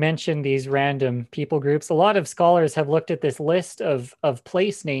Luke mention these random people groups? A lot of scholars have looked at this list of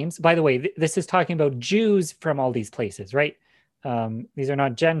place names. By the way, this is talking about Jews from all these places, right? These are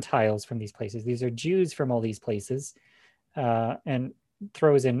not Gentiles from these places. These are Jews from all these places, and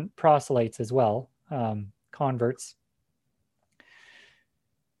throws in proselytes as well, converts.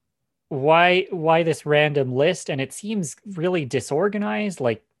 Why this random list? And it seems really disorganized,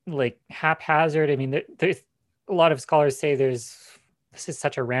 like haphazard. I mean, there's a lot of scholars say this is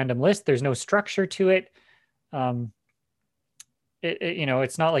such a random list. There's no structure to it.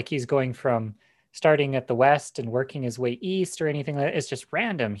 It's not like he's going from starting at the west and working his way east or anything like that. It's just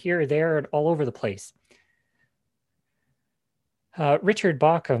random here, there, and all over the place. Richard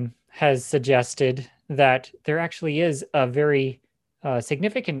Bauckham has suggested that there actually is a very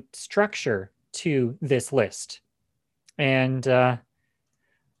significant structure to this list. And I'm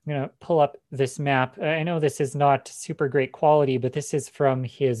going to pull up this map. I know this is not super great quality, but this is from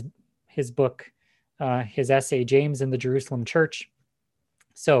his book, his essay, James and the Jerusalem Church.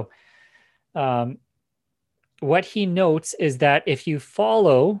 So what he notes is that if you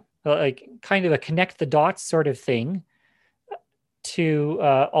follow like kind of a connect the dots sort of thing to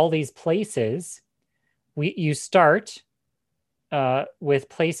all these places, you start with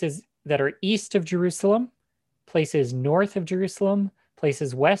places that are east of Jerusalem, places north of Jerusalem,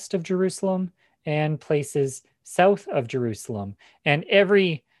 places west of Jerusalem, and places south of Jerusalem. And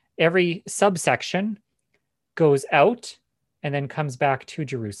every subsection goes out and then comes back to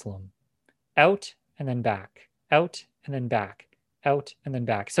Jerusalem. Out and then back. Out and then back. Out and then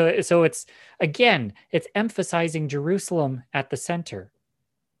back. So it's, again, it's emphasizing Jerusalem at the center.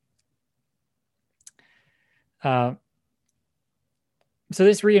 So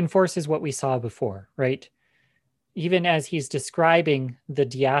this reinforces what we saw before, right? Even as he's describing the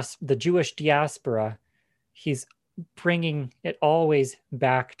Jewish diaspora, he's bringing it always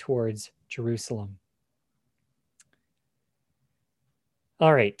back towards Jerusalem.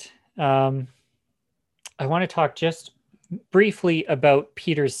 All right. I want to talk just briefly about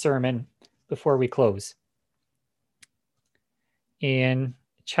Peter's sermon before we close. In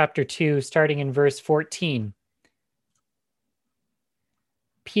chapter 2, starting in verse 14,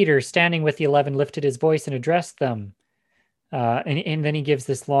 Peter, standing with the 11, lifted his voice and addressed them. And then he gives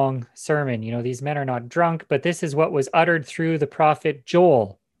this long sermon. These men are not drunk, but this is what was uttered through the prophet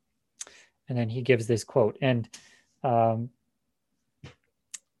Joel. And then he gives this quote. And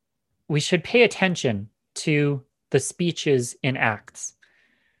we should pay attention to the speeches in Acts.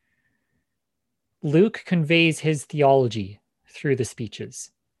 Luke conveys his theology through the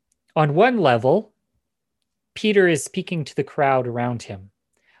speeches. On one level, Peter is speaking to the crowd around him.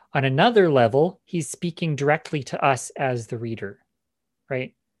 On another level, he's speaking directly to us as the reader,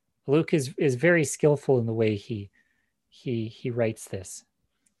 right? Luke is very skillful in the way he writes this.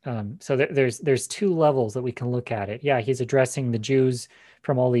 So there's two levels that we can look at it. Yeah, he's addressing the Jews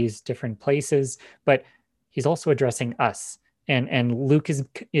from all these different places, but he's also addressing us. And Luke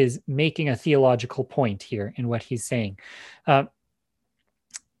is making a theological point here in what he's saying. In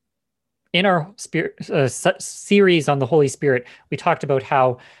our series on the Holy Spirit, we talked about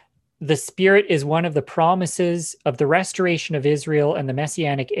how the Spirit is one of the promises of the restoration of Israel and the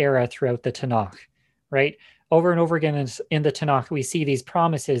Messianic era throughout the Tanakh, right? Over and over again in the Tanakh, we see these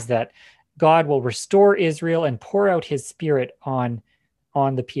promises that God will restore Israel and pour out his Spirit on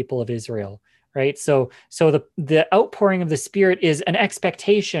the people of Israel, right? So the outpouring of the Spirit is an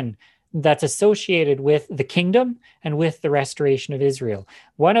expectation that's associated with the kingdom and with the restoration of Israel.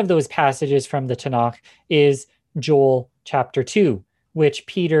 One of those passages from the Tanakh is Joel chapter 2, which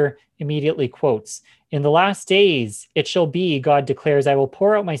Peter immediately quotes. In the last days, it shall be, God declares, I will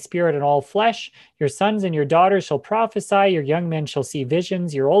pour out my Spirit on all flesh. Your sons and your daughters shall prophesy. Your young men shall see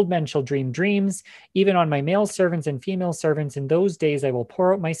visions. Your old men shall dream dreams. Even on my male servants and female servants, in those days I will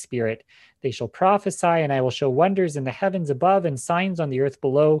pour out my Spirit. They shall prophesy, and I will show wonders in the heavens above and signs on the earth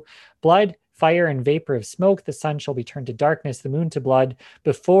below, blood, fire, and vapor of smoke. The sun shall be turned to darkness, the moon to blood,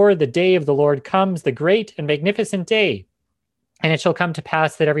 before the day of the Lord comes, the great and magnificent day. And it shall come to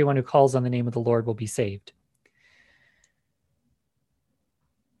pass that everyone who calls on the name of the Lord will be saved.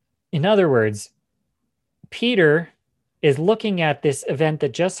 In other words, Peter is looking at this event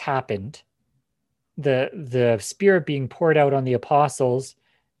that just happened, the Spirit being poured out on the apostles,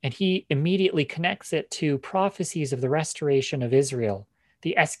 and he immediately connects it to prophecies of the restoration of Israel,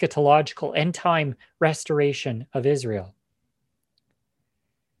 the eschatological end-time restoration of Israel.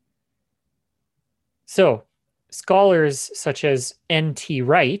 So, scholars such as N.T.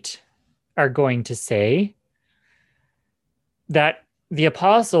 Wright are going to say that the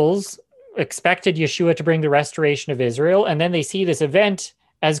apostles expected Yeshua to bring the restoration of Israel, and then they see this event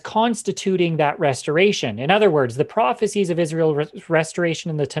as constituting that restoration. In other words, the prophecies of Israel's restoration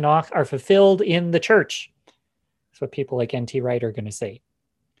in the Tanakh are fulfilled in the church. That's what people like N.T. Wright are going to say.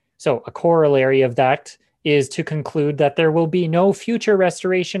 So a corollary of that is to conclude that there will be no future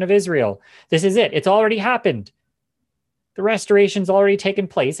restoration of Israel. This is it. It's already happened. The restoration's already taken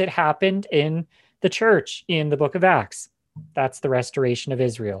place. It happened in the church in the book of Acts. That's the restoration of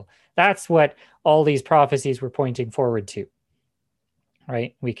Israel. That's what all these prophecies were pointing forward to,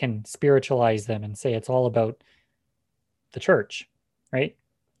 right? We can spiritualize them and say it's all about the church, right?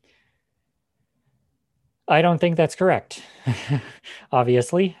 I don't think that's correct,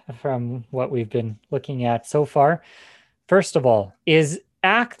 obviously, from what we've been looking at so far. First of all, is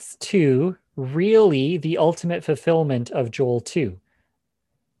Acts 2 really the ultimate fulfillment of Joel 2?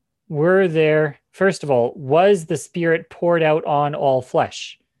 First of all, was the Spirit poured out on all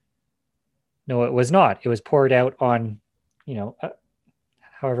flesh? No, it was not. It was poured out on,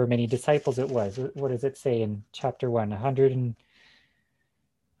 however many disciples it was. What does it say in chapter 1? 100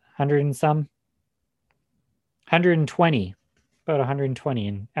 and some? 120, about 120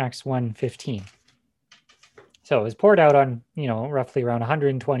 in Acts 1:15. So it was poured out on, roughly around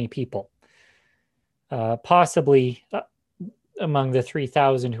 120 people. Possibly among the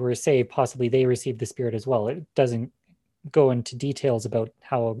 3,000 who were saved, possibly they received the Spirit as well. It doesn't go into details about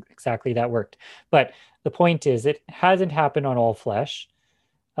how exactly that worked. But the point is, it hasn't happened on all flesh.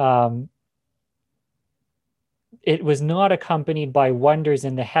 It was not accompanied by wonders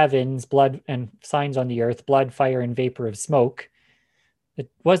in the heavens, blood and signs on the earth, blood, fire, and vapor of smoke.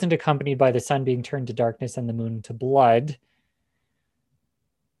 It wasn't accompanied by the sun being turned to darkness and the moon to blood.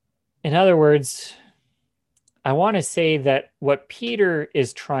 In other words, I want to say that what Peter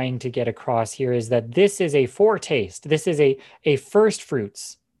is trying to get across here is that this is a foretaste. This is a first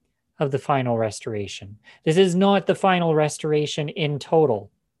fruits of the final restoration. This is not the final restoration in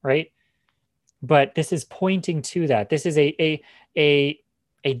total, right? But this is pointing to that. This is a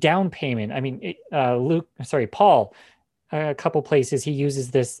down payment. I mean, Paul, a couple places he uses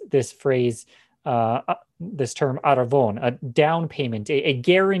this phrase, this term aravon, a down payment, a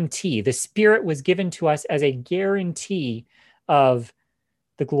guarantee. The Spirit was given to us as a guarantee of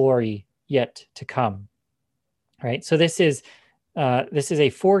the glory yet to come, right? So this is a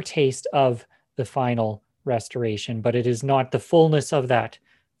foretaste of the final restoration, but it is not the fullness of that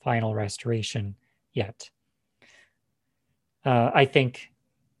final restoration yet. I think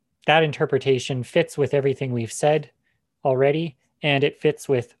that interpretation fits with everything we've said already, and it fits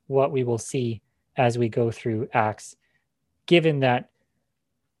with what we will see as we go through Acts, given that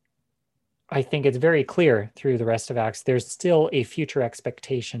I think it's very clear through the rest of Acts, there's still a future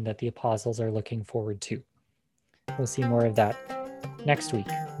expectation that the apostles are looking forward to. We'll see more of that next week,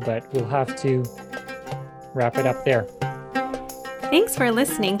 but we'll have to wrap it up there. Thanks for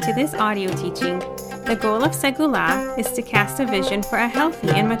listening to this audio teaching. The goal of Segula is to cast a vision for a healthy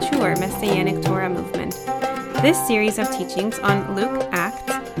and mature Messianic Torah movement. This series of teachings on Luke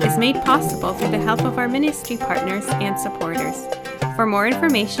Acts is made possible through the help of our ministry partners and supporters. For more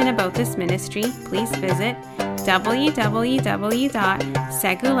information about this ministry, please visit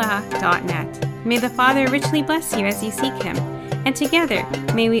www.segula.net. May the Father richly bless you as you seek Him, and together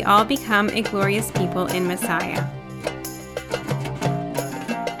may we all become a glorious people in Messiah.